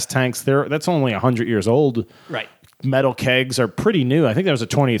tanks, glass tanks, that's only 100 years old. Right. Metal kegs are pretty new. I think that was a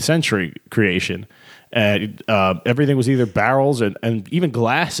 20th century creation. And everything was either barrels and even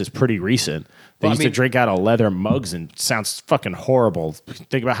glass is pretty recent. They used to drink out of leather mugs, and it sounds fucking horrible.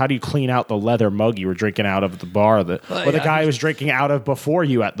 Think about how do you clean out the leather mug you were drinking out of at the bar, the guy was drinking out of before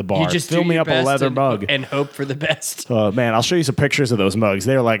you at the bar. You just fill do me your up a best leather and, mug. and hope for the best. Oh, man, I'll show you some pictures of those mugs.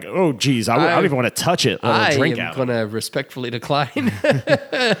 They're like, oh, geez, I don't even want to touch it or drink I out am of it. going to respectfully decline.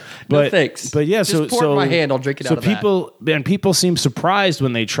 But No thanks. But yeah, Just pour it in my hand. I'll drink it out of that. people seem surprised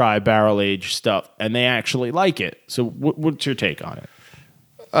when they try barrel aged stuff and they actually like it. So what's your take on it?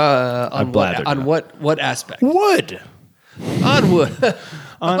 On what aspect? Wood. On wood.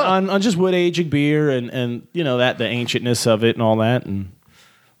 on just wood aging beer and the ancientness of it and all that. And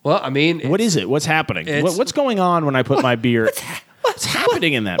Well, I mean, what is it? What's happening? What's going on when I put my beer? What's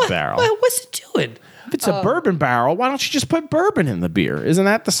happening in that barrel? What's it doing? If it's a bourbon barrel, why don't you just put bourbon in the beer? Isn't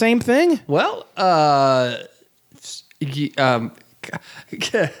that the same thing? Well,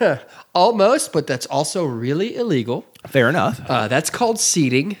 almost, but that's also really illegal. Fair enough. That's called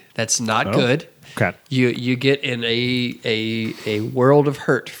seeding. That's not good. Okay. You get in a world of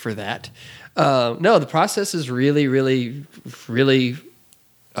hurt for that. No, the process is really, really, really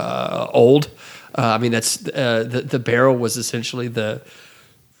old. I mean, that's the barrel was essentially the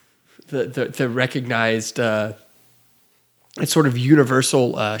the recognized it's sort of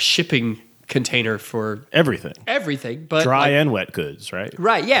universal shipping container for Everything. but Dry like, and wet goods, right?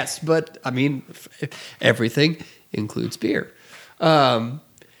 right, yes, but I mean everything includes beer.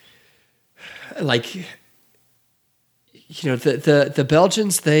 Like, you know, the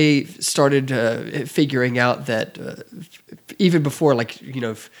Belgians, they started figuring out that even before, like, you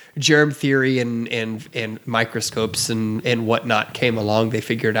know, germ theory and microscopes and whatnot came along, they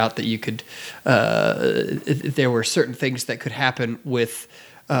figured out that you could there were certain things that could happen with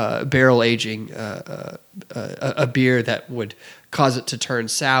barrel aging a beer that would cause it to turn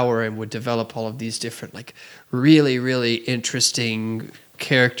sour and would develop all of these different, like, really, really interesting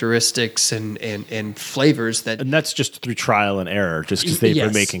characteristics and flavors that. And that's just through trial and error, just because they've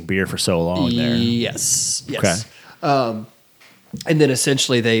been making beer for so long there. Yes. Okay. And then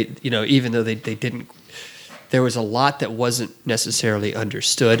essentially they, you know, even though they didn't, there was a lot that wasn't necessarily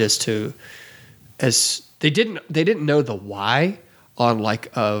understood as they didn't know the why on like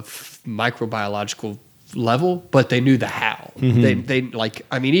a microbiological level, but they knew the how. Mm-hmm. They like,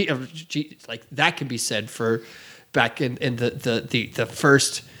 I mean, like that can be said for back in the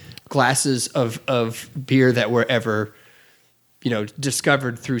first glasses of beer that were ever, you know,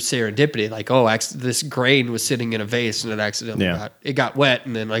 discovered through serendipity. Like, oh, this grain was sitting in a vase and it accidentally got wet,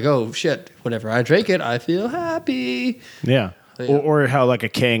 and then like, oh shit, whenever I drink it, I feel happy. Yeah. So, yeah. Or how like a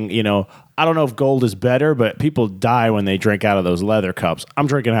king, you know, I don't know if gold is better, but people die when they drink out of those leather cups. I'm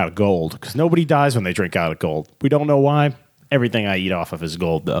drinking out of gold because nobody dies when they drink out of gold. We don't know why. Everything I eat off of is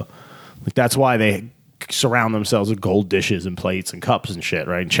gold, though. Like, that's why they surround themselves with gold dishes and plates and cups and shit,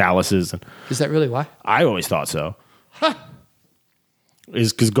 right? And chalices. And Is that really why? I always thought so.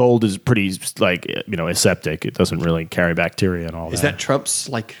 Is because gold is pretty, like, you know, aseptic. It doesn't really carry bacteria and all that. Is that Trump's,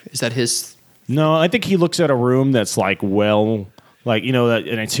 like, is that his? No, I think he looks at a room that's like, well, like, you know, that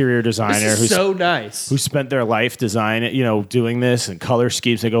an interior designer This is so nice. who spent their life designing, you know, doing this and color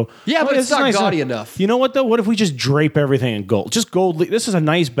schemes. They go, Yeah, but this it's is not nice. gaudy enough. You know what, though? What if we just drape everything in gold? Just gold. This is a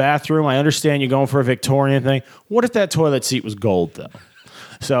nice bathroom. I understand you're going for a Victorian thing. What if that toilet seat was gold, though?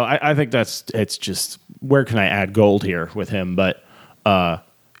 So I think it's just, where can I add gold here with him? But,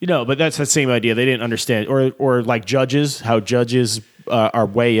 you know, but that's the same idea. They didn't understand. Or like judges, how judges are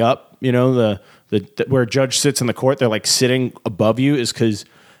way up, you know, the where a judge sits in the court, they're like sitting above you is because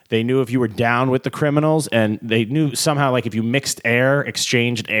they knew if you were down with the criminals, and they knew somehow, like, if you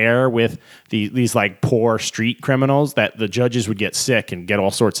exchanged air with these like poor street criminals, that the judges would get sick and get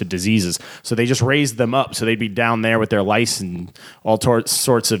all sorts of diseases. So they just raised them up so they'd be down there with their lice and all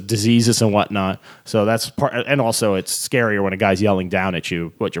sorts of diseases and whatnot. So that's part, and also it's scarier when a guy's yelling down at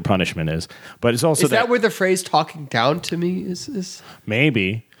you what your punishment is. But it's also Is that where the phrase "talking down to me" is?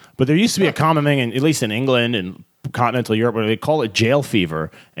 maybe. But there used to be a common thing, at least in England and continental Europe, where they call it jail fever.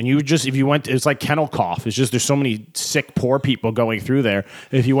 And you would just, if you went, it's like kennel cough. It's just there's so many sick, poor people going through there.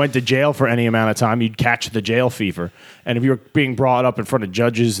 If you went to jail for any amount of time, you'd catch the jail fever. And if you were being brought up in front of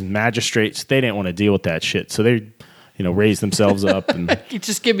judges and magistrates, they didn't want to deal with that shit. So they, you know, raise themselves up. And You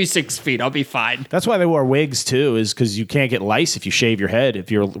just give me 6 feet, I'll be fine. that's why they wore wigs too, is because you can't get lice if you shave your head.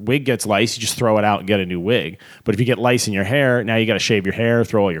 If your wig gets lice, you just throw it out and get a new wig. But if you get lice in your hair, now you got to shave your hair,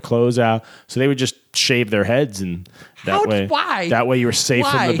 throw all your clothes out. So they would just shave their heads, and Why? that way you were safe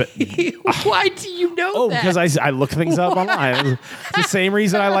Why? from the. Why do you know Oh, that? because I look things up online. It's the same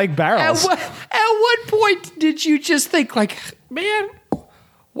reason I like barrels. At what point did you just think, like, man,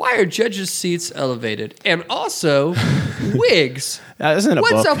 why are judges' seats elevated? And also, wigs. That isn't a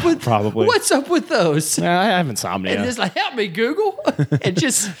What's book, up with probably. What's up with those? I have insomnia. And just like, help me, Google, and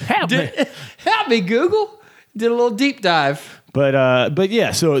just Help me. help me, Google. Did a little deep dive. But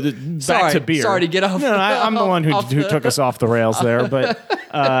yeah, so back Sorry- to beer. sorry to get off- No, I'm the one who off the- took us off the rails there. But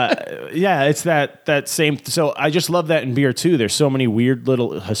yeah, it's that same. So I just love that in beer too. There's so many weird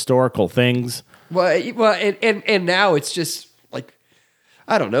little historical things. Well, and now it's just like,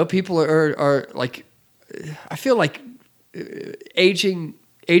 I don't know. People are like, I feel like aging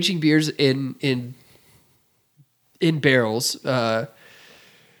beers in barrels.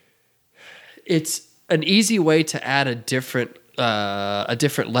 It's an easy way to add a different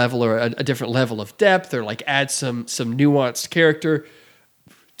level or a different level of depth, or like add some nuanced character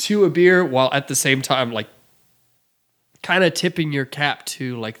to a beer, while at the same time, like, kind of tipping your cap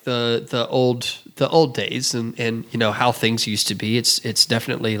to like the old days and you know how things used to be. It's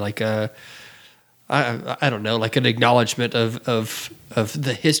definitely like I don't know, like an acknowledgement of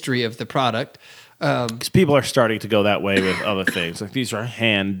the history of the product. Because people are starting to go that way with other things. Like, these are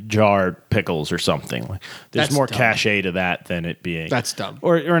hand jarred pickles or something. Like, there's That's more dumb. cachet to that than it being. That's dumb.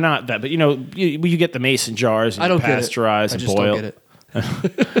 Or not that, but you know, you get the mason jars and I don't you get it. pasteurize I and just boil. don't get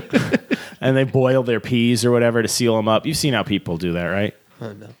it. and they boil their peas or whatever to seal them up. You've seen how people do that, right?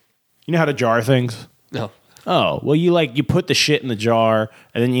 Oh, no. You know how to jar things? No. Oh, well, you put the shit in the jar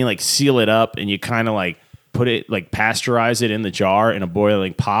and then you like seal it up and you kind of like put it like pasteurize it in the jar in a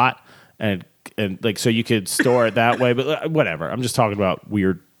boiling pot and like so you could store it that way. But whatever. I'm just talking about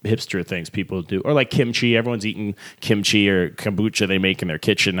weird hipster things people do, or like kimchi. Everyone's eating kimchi or kombucha they make in their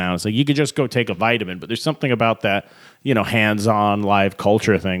kitchen now. It's like you could just go take a vitamin, but there's something about that, hands-on live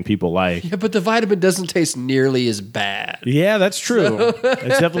culture thing people like. Yeah, but the vitamin doesn't taste nearly as bad. Yeah, that's true.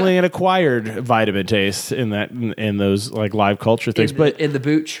 It's definitely an acquired vitamin taste in those like live culture things. But in the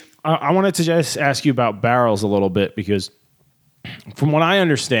booch, I wanted to just ask you about barrels a little bit because, from what I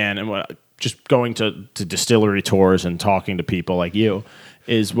understand, and just going to distillery tours and talking to people like you,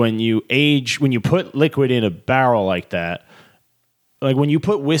 is when you put liquid in a barrel like that. Like when you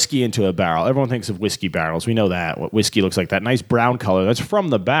put whiskey into a barrel, everyone thinks of whiskey barrels. We know that. What whiskey looks like, that nice brown color, that's from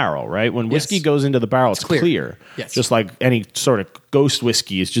the barrel, right? When whiskey goes into the barrel, it's clear. Yes. Just like any sort of ghost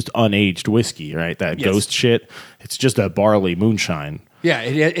whiskey is just unaged whiskey, right? That ghost shit, it's just a barley moonshine. Yeah,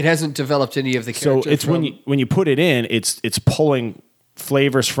 it hasn't developed any of the character. So it's when you put it in, it's pulling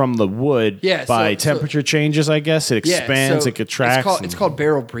flavors from the wood by temperature changes, I guess. It expands, it contracts. It's called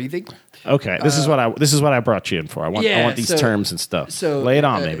barrel breathing. Okay, this is what I brought you in for. I want these terms and stuff. So lay it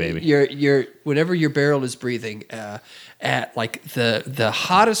on me, baby. Your whenever your barrel is breathing at like the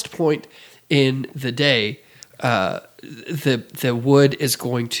hottest point in the day, the wood is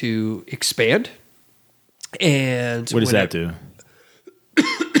going to expand. And what does that do?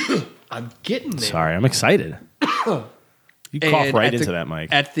 I'm getting there. Sorry, I'm excited. You cough right into that mic.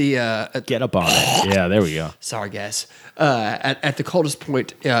 Get up on it. Yeah, there we go. Sorry, guys. At the coldest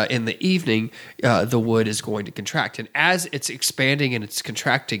point in the evening, the wood is going to contract. And as it's expanding and it's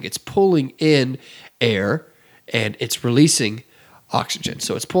contracting, it's pulling in air and it's releasing oxygen.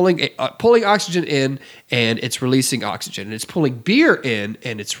 So it's pulling oxygen in and it's releasing oxygen. And it's pulling beer in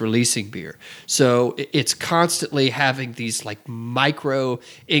and it's releasing beer. So it's constantly having these like micro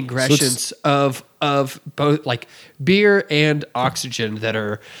ingressions of both like beer and oxygen that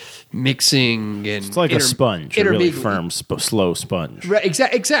are mixing, and it's like a sponge, a really firm, slow sponge. Right,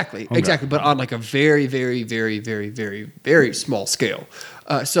 exactly, but on like a very, very, very, very, very, very small scale.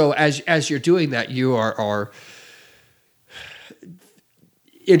 So as you're doing that, you are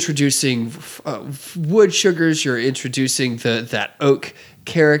introducing wood sugars. You're introducing that oak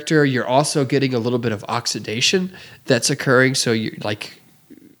character. You're also getting a little bit of oxidation that's occurring. So you like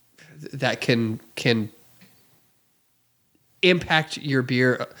that can impact your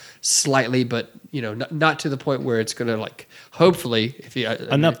beer slightly, but not to the point where it's going to like hopefully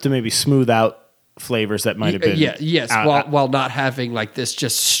enough to maybe smooth out flavors that might have been while not having like this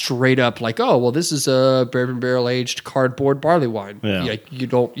just straight up like, oh well, this is a bourbon barrel aged cardboard barley wine. You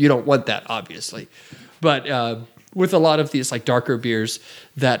don't want that, obviously, but with a lot of these like darker beers,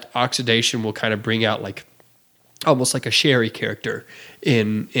 that oxidation will kind of bring out like almost like a sherry character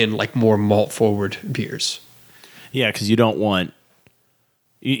in like more malt forward beers. Yeah, because you don't want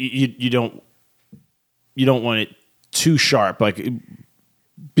you don't want it too sharp, like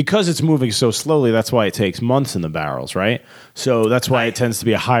because it's moving so slowly. That's why it takes months in the barrels, right? So that's why it tends to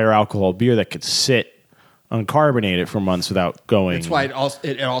be a higher alcohol beer that could sit uncarbonated for months without going. That's why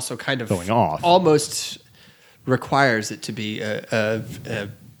it also kind of going off. Almost requires it to be a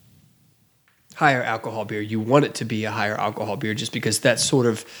higher alcohol beer. You want it to be a higher alcohol beer just because that's sort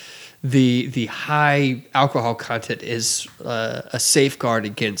of the high alcohol content is a safeguard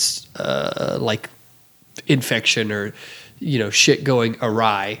against like infection or shit going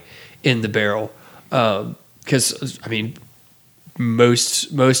awry in the barrel. Because I mean,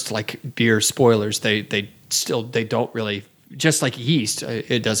 most like beer spoilers, they don't really, just like yeast,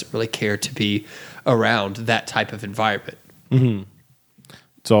 it doesn't really care to be around that type of environment. Mm-hmm.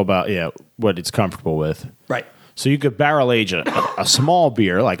 It's all about what it's comfortable with, right? So you could barrel age a small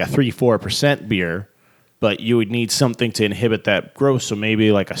beer, like a 3-4% beer, but you would need something to inhibit that growth. So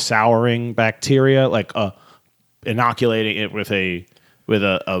maybe like a souring bacteria, like inoculating it with a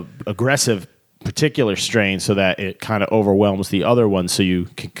aggressive particular strain, so that it kind of overwhelms the other one, so you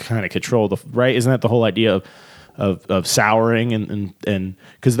can kind of control the right. Isn't that the whole idea of souring and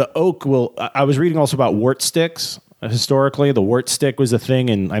because the oak will? I was reading also about wort sticks. Historically, the wort stick was a thing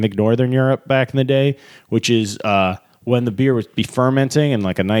in, I think, Northern Europe back in the day, which is when the beer would be fermenting and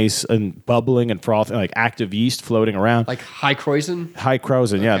like a nice and bubbling and frothing, like active yeast floating around. Like high Kreuzen? High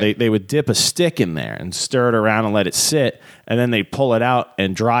Kreuzen, yeah. Okay. They would dip a stick in there and stir it around and let it sit, and then they'd pull it out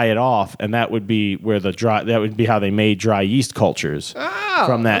and dry it off, and that would be that would be how they made dry yeast cultures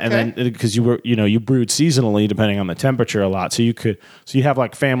from that. okay. And then because you brewed seasonally depending on the temperature a lot, so you have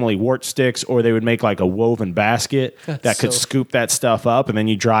like family wort sticks, or they would make like a woven basket that could scoop that stuff up, and then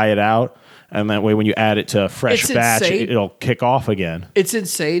you dry it out. And that way, when you add it to a fresh It's batch, insane. it'll kick off again. It's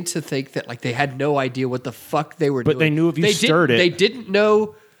insane to think that like they had no idea what the fuck they were doing. But they knew if you stirred it. They didn't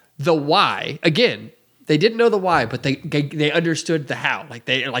know the why. Again, they didn't know the why, but they understood the how.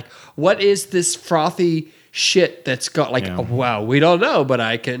 Like what is this frothy shit that's got like, oh, wow, we don't know, but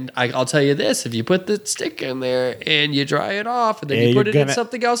I'll tell you this: if you put the stick in there and you dry it off, and then you put it in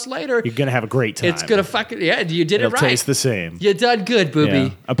something else later, you're gonna have a great time. it's gonna fucking you did It'll it right. taste the same. You done good, booby. Yeah.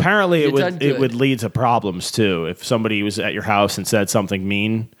 Apparently, You done it good. would lead to problems too. If somebody was at your house and said something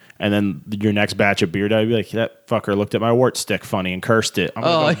mean, and then your next batch of beer died, you'd be like, that fucker looked at my wart stick funny and cursed it.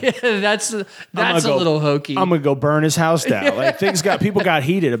 Oh, yeah, that's a little hokey. I'm gonna go burn his house down. Like people got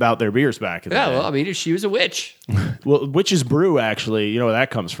heated about their beers back in the Yeah, day. well, I mean, if she was a witch. Well, Witch's Brew, actually, you know where that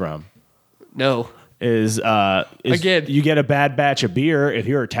comes from? No. Is Again. you get a bad batch of beer. If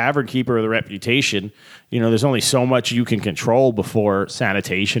you're a tavern keeper with a reputation, there's only so much you can control before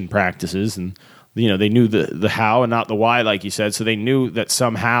sanitation practices, and they knew the how and not the why, like you said. So they knew that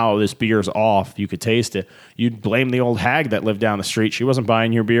somehow this beer's off. You could taste it. You'd blame the old hag that lived down the street. She wasn't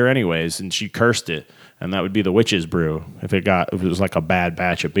buying your beer anyways, and she cursed it. And that would be the Witch's Brew. If it was like a bad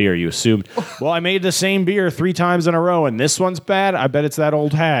batch of beer, you assumed, well, I made the same beer 3 times in a row, and this one's bad. I bet it's that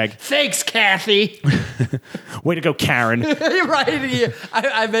old hag. Thanks, Kathy. Way to go, Karen. Right? Yeah.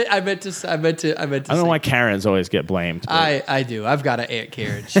 I meant to. I don't know why Karens always get blamed. but- I do. I've got an Aunt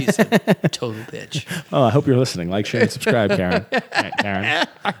Karen. She's a total bitch. Oh, I hope you're listening. Like, share, and subscribe, Karen. Aunt Karen.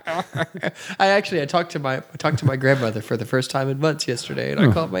 I talked to my grandmother for the first time in months yesterday, and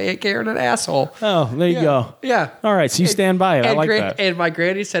I called my Aunt Karen an asshole. Oh, there you go. Yeah. All right, so you stand by it. I like that. And my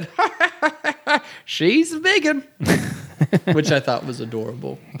granny said, "She's a biggin," which I thought was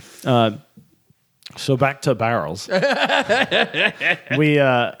adorable. So back to barrels. We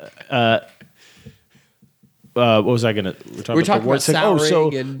what was I gonna? We're talking about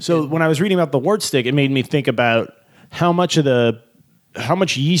souring so when I was reading about the wort stick, it made me think about how much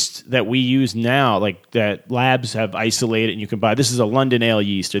yeast that we use now, like that labs have isolated and you can buy. This is a London ale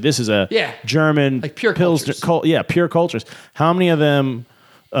yeast, or this is a German like pure Pilsner, cultures. pure cultures. How many of them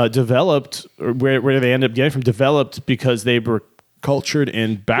developed, or where they end up getting from? Developed because they were cultured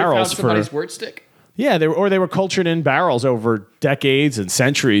in barrels for somebody's wort stick. Yeah, they were cultured in barrels over decades and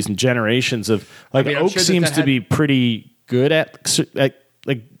centuries and generations of like I'm oak sure that seems that to had- be pretty good at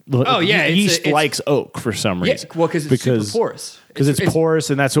like yeast likes oak for some reason. Yeah, well, because it's super porous. Because it's porous,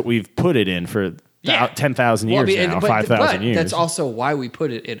 and that's what we've put it in for 10,000 years now, 5,000 years. That's also why we put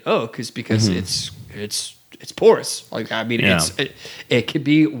it in oak, is because it's porous. Like I mean, it could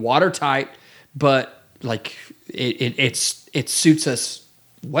be watertight, but like it suits us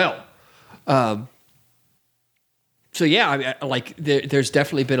well. So yeah, I mean, like there's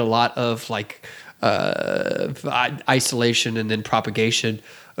definitely been a lot of like isolation and then propagation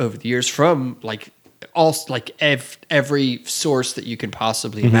over the years from like every source that you can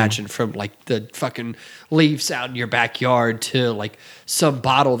possibly imagine, from like the fucking leaves out in your backyard to like some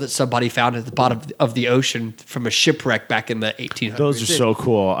bottle that somebody found at the bottom of the ocean from a shipwreck back in the 1800s. Those are so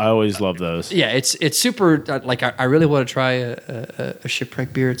cool. I always love those. Yeah, it's super. Like I really want to try a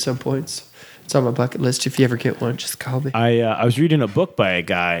shipwreck beer at some points. It's on my bucket list. If you ever get one, just call me. I was reading a book by a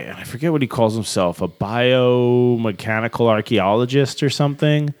guy, and I forget what he calls himself, a biomechanical archaeologist or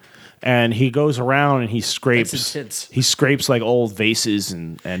something. And he goes around and he scrapes. That's intense. He scrapes like old vases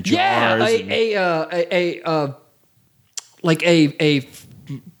and jars. Yeah, a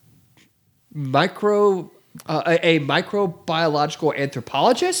microbiological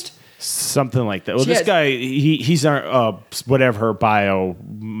anthropologist. Something like that. Well, Yeah. this guy, he's our whatever bio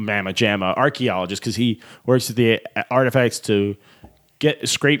mamma jamma archaeologist, because he works with the artifacts to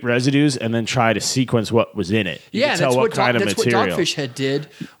scrape residues and then try to sequence what was in it. You Yeah, can tell that's what kind of that's material. what Dogfish Head did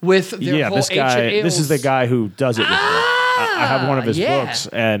with their whole this guy. ancient This is the ales. guy who does it. With I have one of his yeah. books,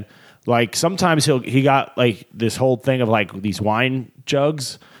 and like sometimes he got like this whole thing of like these wine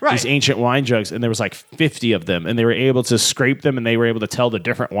jugs, Right. these ancient wine jugs, and there was like 50 of them, and they were able to scrape them, and they were able to tell the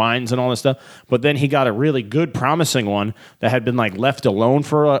different wines and all this stuff. But then he got a really good, promising one that had been like left alone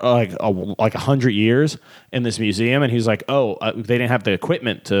for like 100 years in this museum, and he's like, they didn't have the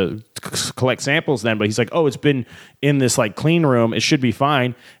equipment to collect samples then, but he's like, it's been in this like clean room, it should be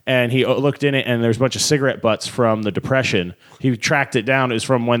fine. And he looked in it, and there's a bunch of cigarette butts from the Depression. He tracked it down. It was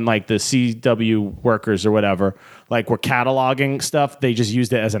from when like the CW workers or whatever like were cataloging stuff. They just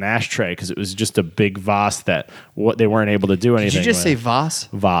used it as an ashtray because it was just a big vase that they weren't able to do anything. Did you just say with. Vase?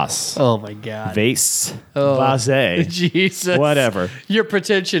 Vase? Oh my God. Vase? Vase? Jesus. Whatever. Your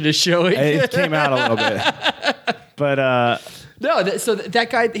pretension is showing. It came out a little bit, but So that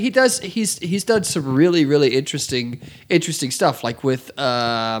guy, he's done some really, really interesting stuff, like with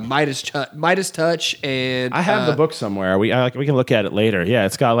Midas Touch, and I have the book somewhere. We can look at it later. Yeah,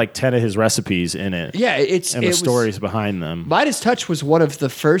 it's got like 10 of his recipes in it. Yeah, and the stories behind them. Midas Touch was one of the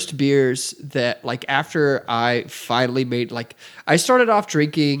first beers that, like, after I finally made, like, I started off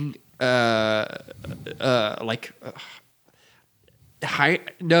drinking it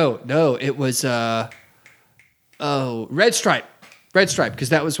was Red Stripe, because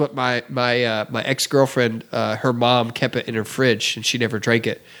that was what my ex-girlfriend, her mom kept it in her fridge, and she never drank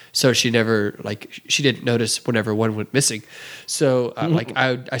it, so she didn't notice whenever one went missing. So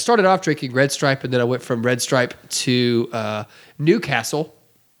I started off drinking Red Stripe, and then I went from Red Stripe to Newcastle,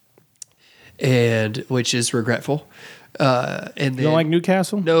 and which is regretful. And then, You don't like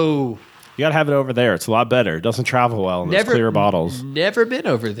Newcastle? No, You gotta have it over there. It's a lot better. It doesn't travel well in those clear bottles. Never been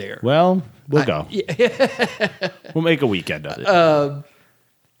over there. Well, we'll go. We'll make a weekend of it.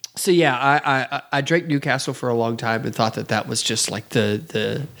 So yeah, I drank Newcastle for a long time and thought that was just like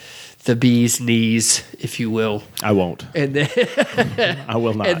the bee's knees, if you will. I won't. And then I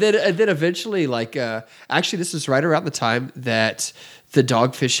will not. And then eventually, like, actually, this is right around the time that the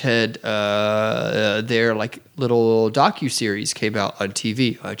Dogfish Head, their like little docu-series came out on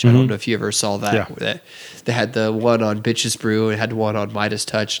TV, which I don't know if you ever saw that. Yeah. They had the one on Bitches Brew, and had one on Midas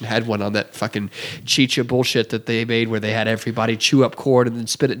Touch, and had one on that fucking Chicha bullshit that they made, where they had everybody chew up corn and then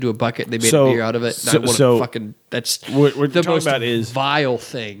spit it into a bucket, and they made a beer out of it. And that's what we're the talking most about is vile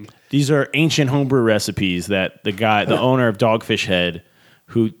thing. these are ancient homebrew recipes that the owner of Dogfish Head,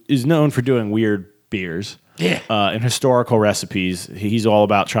 who is known for doing weird beers, and historical recipes, he's all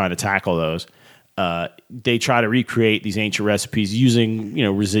about trying to tackle those. They try to recreate these ancient recipes using,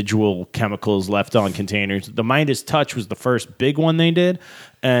 residual chemicals left on containers. The Midas Touch was the first big one they did,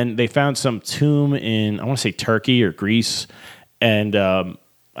 and they found some tomb in, I want to say Turkey or Greece, and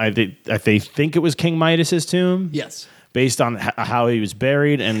they think it was King Midas's tomb. Yes. Based on how he was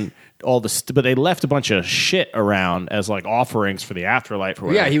buried and all this, but they left a bunch of shit around as like offerings for the afterlife. Or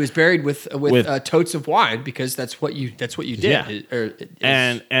whatever. Yeah, he was buried with totes of wine, because that's what you did. Yeah.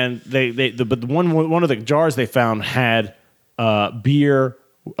 But one of the jars they found had beer,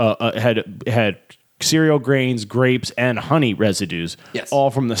 had cereal grains, grapes, and honey residues,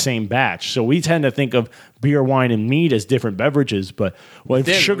 all from the same batch. So we tend to think of beer, wine, and mead as different beverages, but when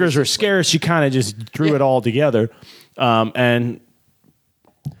sugars are scarce, you kind of just threw it all together. And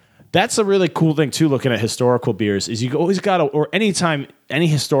that's a really cool thing too, looking at historical beers, is you always got to, or anytime, any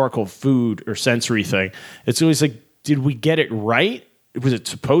historical food or sensory thing, it's always like, did we get it right? Was it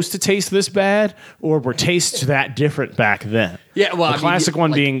supposed to taste this bad, or were tastes that different back then? Yeah, well, the classic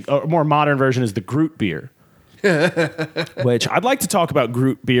one being a more modern version is the Groot beer. Which I'd like to talk about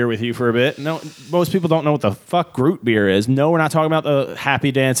Groot beer with you for a bit. No, most people don't know what the fuck Groot beer is. No, we're not talking about the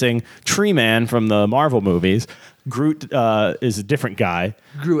happy dancing tree man from the Marvel movies. Groot is a different guy.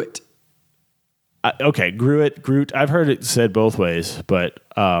 Groot. Okay, Groot. I've heard it said both ways, but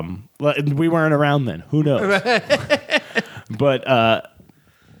we weren't around then. Who knows? But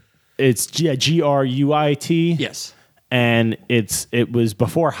it's Gruit. Yes. And it was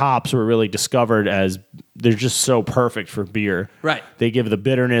before hops were really discovered as they're just so perfect for beer. Right. They give the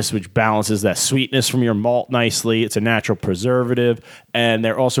bitterness, which balances that sweetness from your malt nicely. It's a natural preservative, and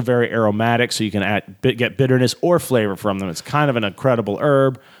they're also very aromatic, so you can get bitterness or flavor from them. It's kind of an incredible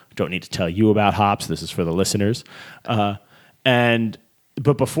herb. Don't need to tell you about hops. This is for the listeners.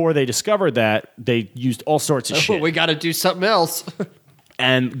 But before they discovered that, they used all sorts of shit. We got to do something else.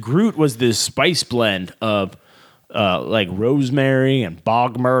 And Groot was this spice blend of like rosemary and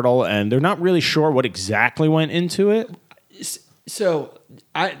bog myrtle, and they're not really sure what exactly went into it. So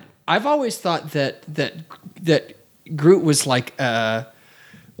I've always thought that Groot was like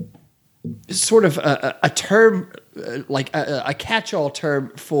sort of a term, like a catch-all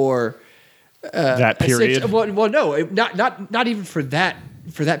term for that period. Well, no, not even for that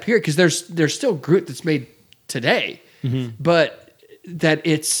period, because there's still Groot that's made today, but that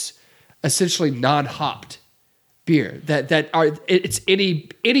it's essentially non-hopped beer. It's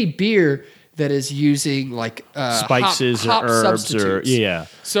any beer that is using like spices hop or herbs substitutes.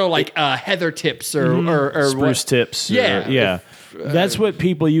 So like heather tips or spruce tips. Yeah. That's what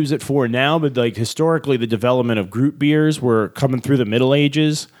people use it for now. But like historically, the development of group beers were coming through the Middle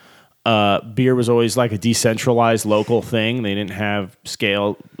Ages. Beer was always like a decentralized local thing. They didn't have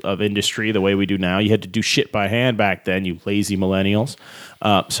scale of industry the way we do now. You had to do shit by hand back then, you lazy millennials.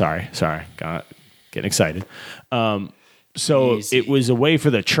 Sorry. Getting excited. So Easy. it was a way for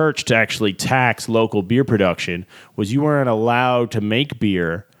the church to actually tax local beer production. Was you weren't allowed to make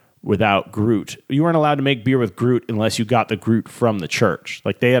beer without Groot. You weren't allowed to make beer with Groot unless you got the Groot from the church.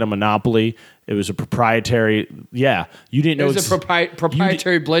 Like they had a monopoly. It was a proprietary. Yeah, you didn't know. It was a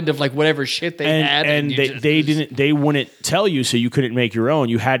proprietary blend of like whatever shit they had, and they wouldn't tell you, so you couldn't make your own.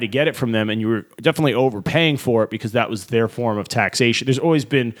 You had to get it from them, and you were definitely overpaying for it because that was their form of taxation. There's always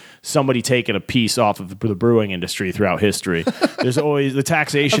been somebody taking a piece off of the brewing industry throughout history. There's always the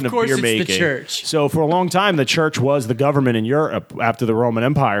taxation of beer making. The church. So for a long time, the church was the government in Europe after the Roman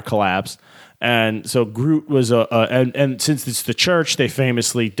Empire collapsed. And so Groot was and since it's the church, they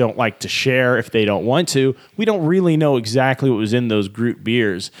famously don't like to share if they don't want to. We don't really know exactly what was in those Groot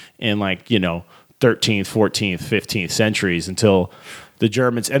beers in 13th, 14th, 15th centuries until the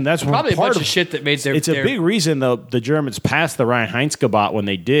Germans, and that's probably part a bunch of shit that made their. It's a big reason though the Germans passed the Reinheitsgebot when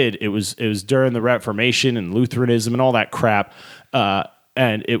they did. It was during the Reformation and Lutheranism and all that crap,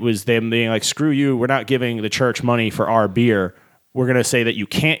 and it was them being like, "Screw you, we're not giving the church money for our beer." We're going to say that you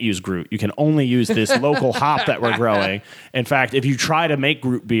can't use Groot. You can only use this local hop that we're growing. In fact, if you try to make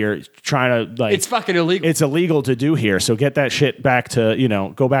Groot beer, it's fucking illegal. It's illegal to do here. So get that shit back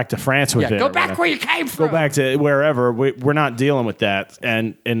to, go back to France with it. Go back where you came from. Go back to wherever. We're not dealing with that.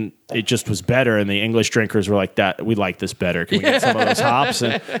 And it just was better. And the English drinkers were like, that. We like this better. Can we get some of those hops?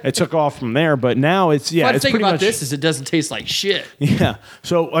 And it took off from there. But now it's, Fun it's thing pretty about much, this is it doesn't taste like shit. Yeah.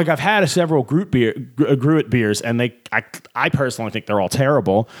 So like I've had several Gruit beers, and I personally think they're all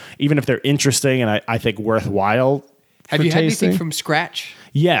terrible, even if they're interesting and I think worthwhile. Have you had tasting. anything from scratch?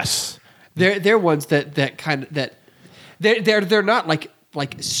 Yes. They're ones that they're not like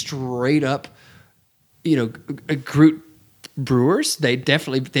straight up, Groot brewers.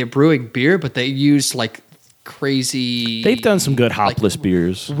 They're brewing beer, but they use like crazy. They've done some good hopless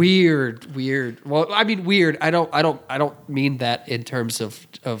beers. Weird. Well, I mean weird. I don't mean that in terms of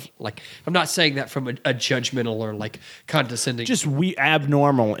like, I'm not saying that from a judgmental or like condescending. Just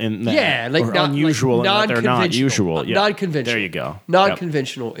abnormal in that. Yeah, like or not unusual like in that they're not non-conventional. usual. Yeah. Non-conventional. There you go.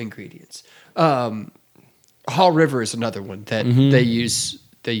 Non-conventional ingredients. Hall River is another one that they use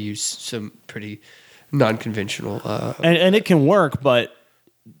some pretty non-conventional and it can work, but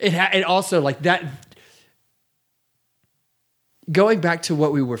it also like that. Going back to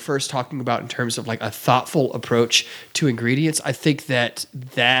what we were first talking about in terms of like a thoughtful approach to ingredients, I think that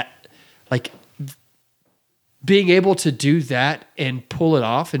like being able to do that and pull it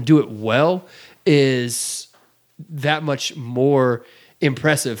off and do it well is that much more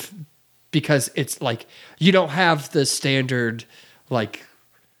impressive, because it's like you don't have the standard like,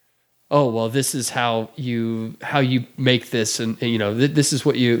 oh well, this is how you make this, and this is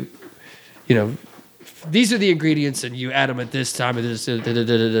what these are the ingredients, and you add them at this time, and this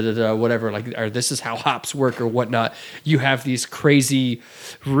whatever, like, or this is how hops work or whatnot. You have these crazy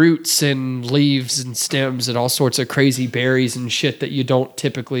roots and leaves and stems and all sorts of crazy berries and shit that you don't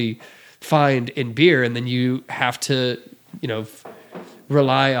typically find in beer, and then you have to,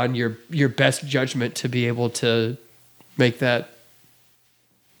 rely on your best judgment to be able to make that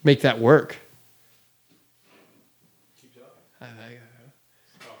work.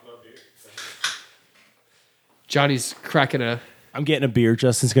 Johnny's cracking a... I'm getting a beer.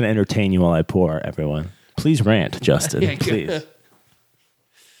 Justin's going to entertain you while I pour, everyone. Please rant, Justin. Yeah, please.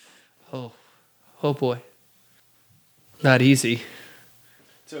 Oh boy. Not easy.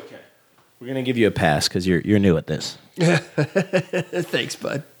 It's okay. We're going to give you a pass because you're new at this. Thanks,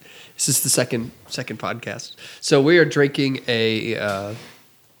 bud. This is the second podcast. So we are drinking a...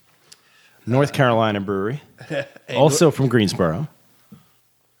 North Carolina brewery. Also from Greensboro.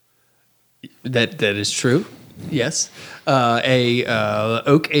 That is true. Yes, a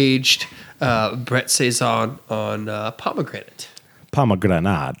oak aged Brett Saison on pomegranate.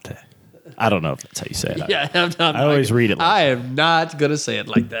 Pomegranate. I don't know if that's how you say it. Yeah, I always read it. I am not gonna say it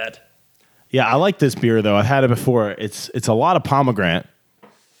like that. Yeah, I like this beer though. I've had it before. It's a lot of pomegranate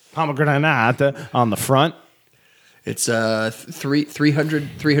on the front. It's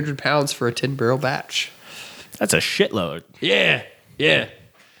 300 pounds for a 10-barrel batch. That's a shitload. Yeah.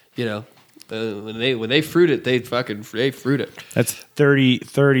 When they fruit it, they fruit it. That's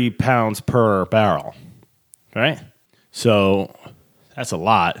 30 pounds per barrel, right? So that's a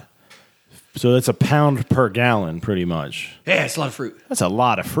lot. So that's a pound per gallon, pretty much. Yeah, it's a lot of fruit. That's a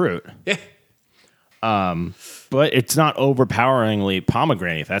lot of fruit. Yeah. But it's not overpoweringly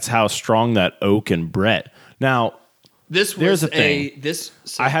pomegranate. That's how strong that oak and Brett. Now, There's a thing.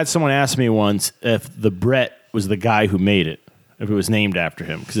 I had someone ask me once if the Brett was the guy who made it, if it was named after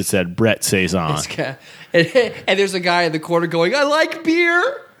him, because it said Brett Saison. And there's a guy in the corner going, I like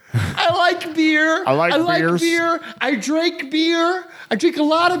beer. I like beer. I like beers. beer. I drink beer. I drink a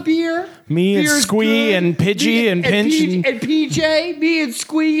lot of beer. Me and Beer's Squee good. and Pidgey and Pinch. And PJ. Me and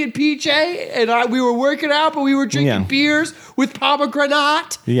Squee and PJ. And we were working out, but we were drinking beers with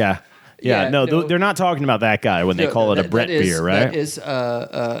pomegranate. Yeah. No, they're not talking about that guy when they call it a Brett beer, right? That is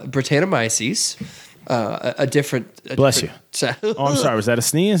Brettanomyces. A different. Bless you. Oh, I'm sorry. Was that a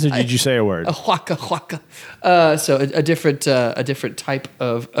sneeze, or did you say a word? A waka. So a different type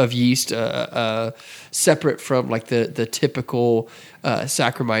of yeast, separate from like the typical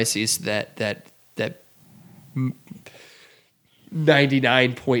Saccharomyces that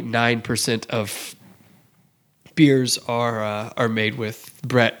 99.9% of beers are made with.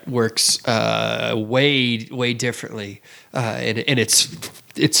 Brett works way differently, and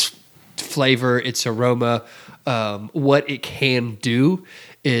its flavor, its aroma, what it can do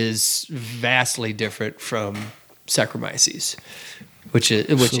is vastly different from Saccharomyces, which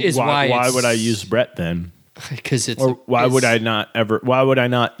is why would I use Brett then? Because it's or why would I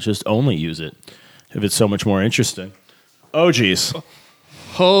not just only use it if it's so much more interesting? Oh geez.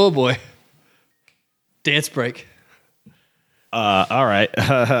 Oh boy. Dance break. All right.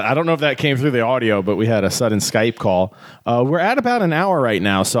 I don't know if that came through the audio, but we had a sudden Skype call. We're at about an hour right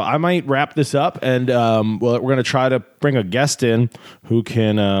now, so I might wrap this up, and we're going to try to bring a guest in who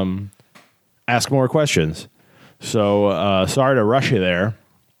can ask more questions. So sorry to rush you there,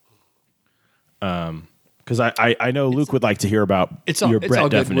 because I know Luke would like to hear about your Brett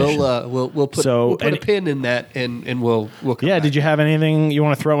definition. We'll put a pin in that, and we'll come back. Did you have anything you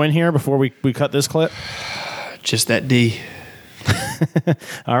want to throw in here before we cut this clip? Just that D.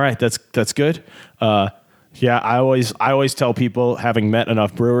 All right, that's good. I always tell people, having met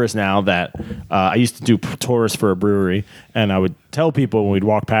enough brewers now, that I used to do tours for a brewery, and I would tell people when we'd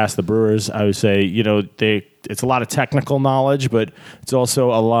walk past the brewers, I would say, it's a lot of technical knowledge, but it's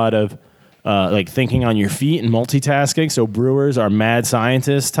also a lot of like thinking on your feet and multitasking. So brewers are mad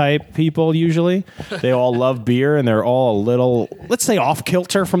scientist type people usually. They all love beer, and they're all a little, let's say, off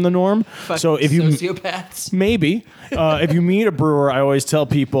kilter from the norm. So if you sociopaths, maybe if you meet a brewer, I always tell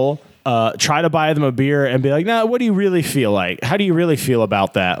people, try to buy them a beer and be like, "Nah, what do you really feel like? How do you really feel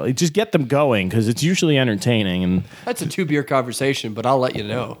about that?" Like, just get them going, because it's usually entertaining. And that's a 2-beer conversation, but I'll let you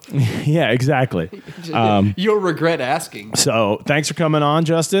know. Yeah, exactly. You'll regret asking. So thanks for coming on,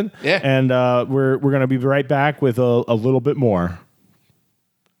 Justin. Yeah, and we're gonna be right back with a little bit more.